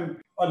be done.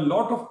 And a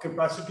lot of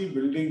capacity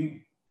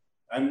building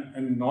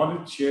and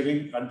knowledge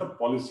sharing at the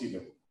policy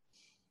level.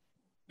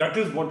 That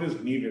is what is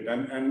needed.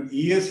 And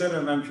ESL,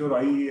 and I'm sure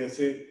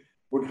IESA,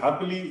 would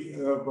happily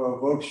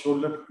work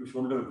shoulder to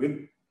shoulder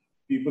with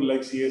people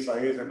like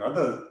CSIS and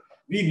others.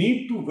 We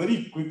need to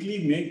very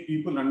quickly make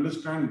people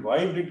understand,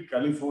 why did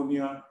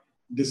California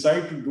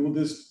decide to do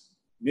this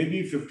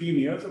maybe 15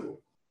 years ago?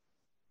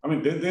 I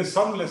mean, there's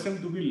some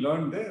lesson to be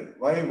learned there.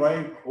 Why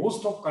a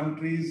host of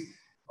countries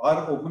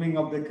are opening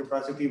up their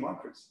capacity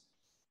markets.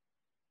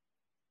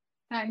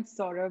 Thanks,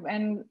 Saurabh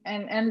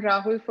and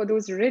Rahul, for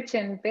those rich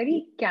and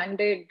very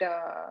candid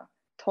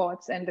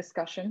thoughts and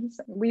discussions.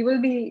 We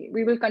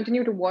will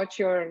continue to watch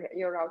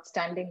your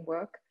outstanding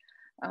work.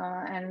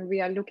 And we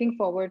are looking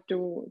forward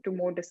to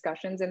more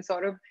discussions. And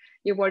Saurabh,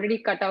 you've already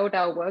cut out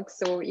our work,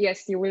 so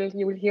yes, you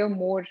will hear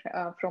more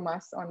from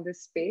us on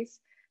this space.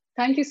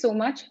 Thank you so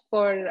much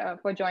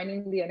for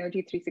joining the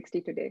Energy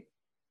 360 today.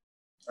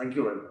 Thank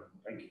you very much.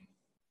 Thank you.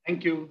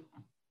 Thank you.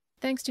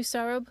 Thanks to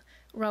Saurabh.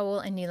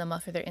 Raul and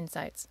Nilima for their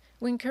insights.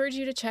 We encourage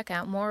you to check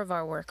out more of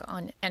our work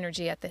on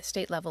energy at the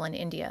state level in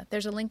India.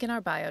 There's a link in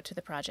our bio to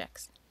the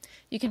projects.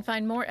 You can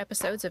find more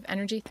episodes of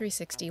Energy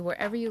 360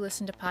 wherever you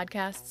listen to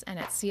podcasts and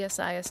at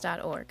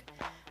csis.org.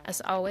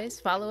 As always,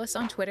 follow us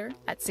on Twitter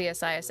at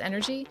CSIS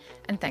Energy,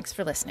 and thanks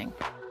for listening.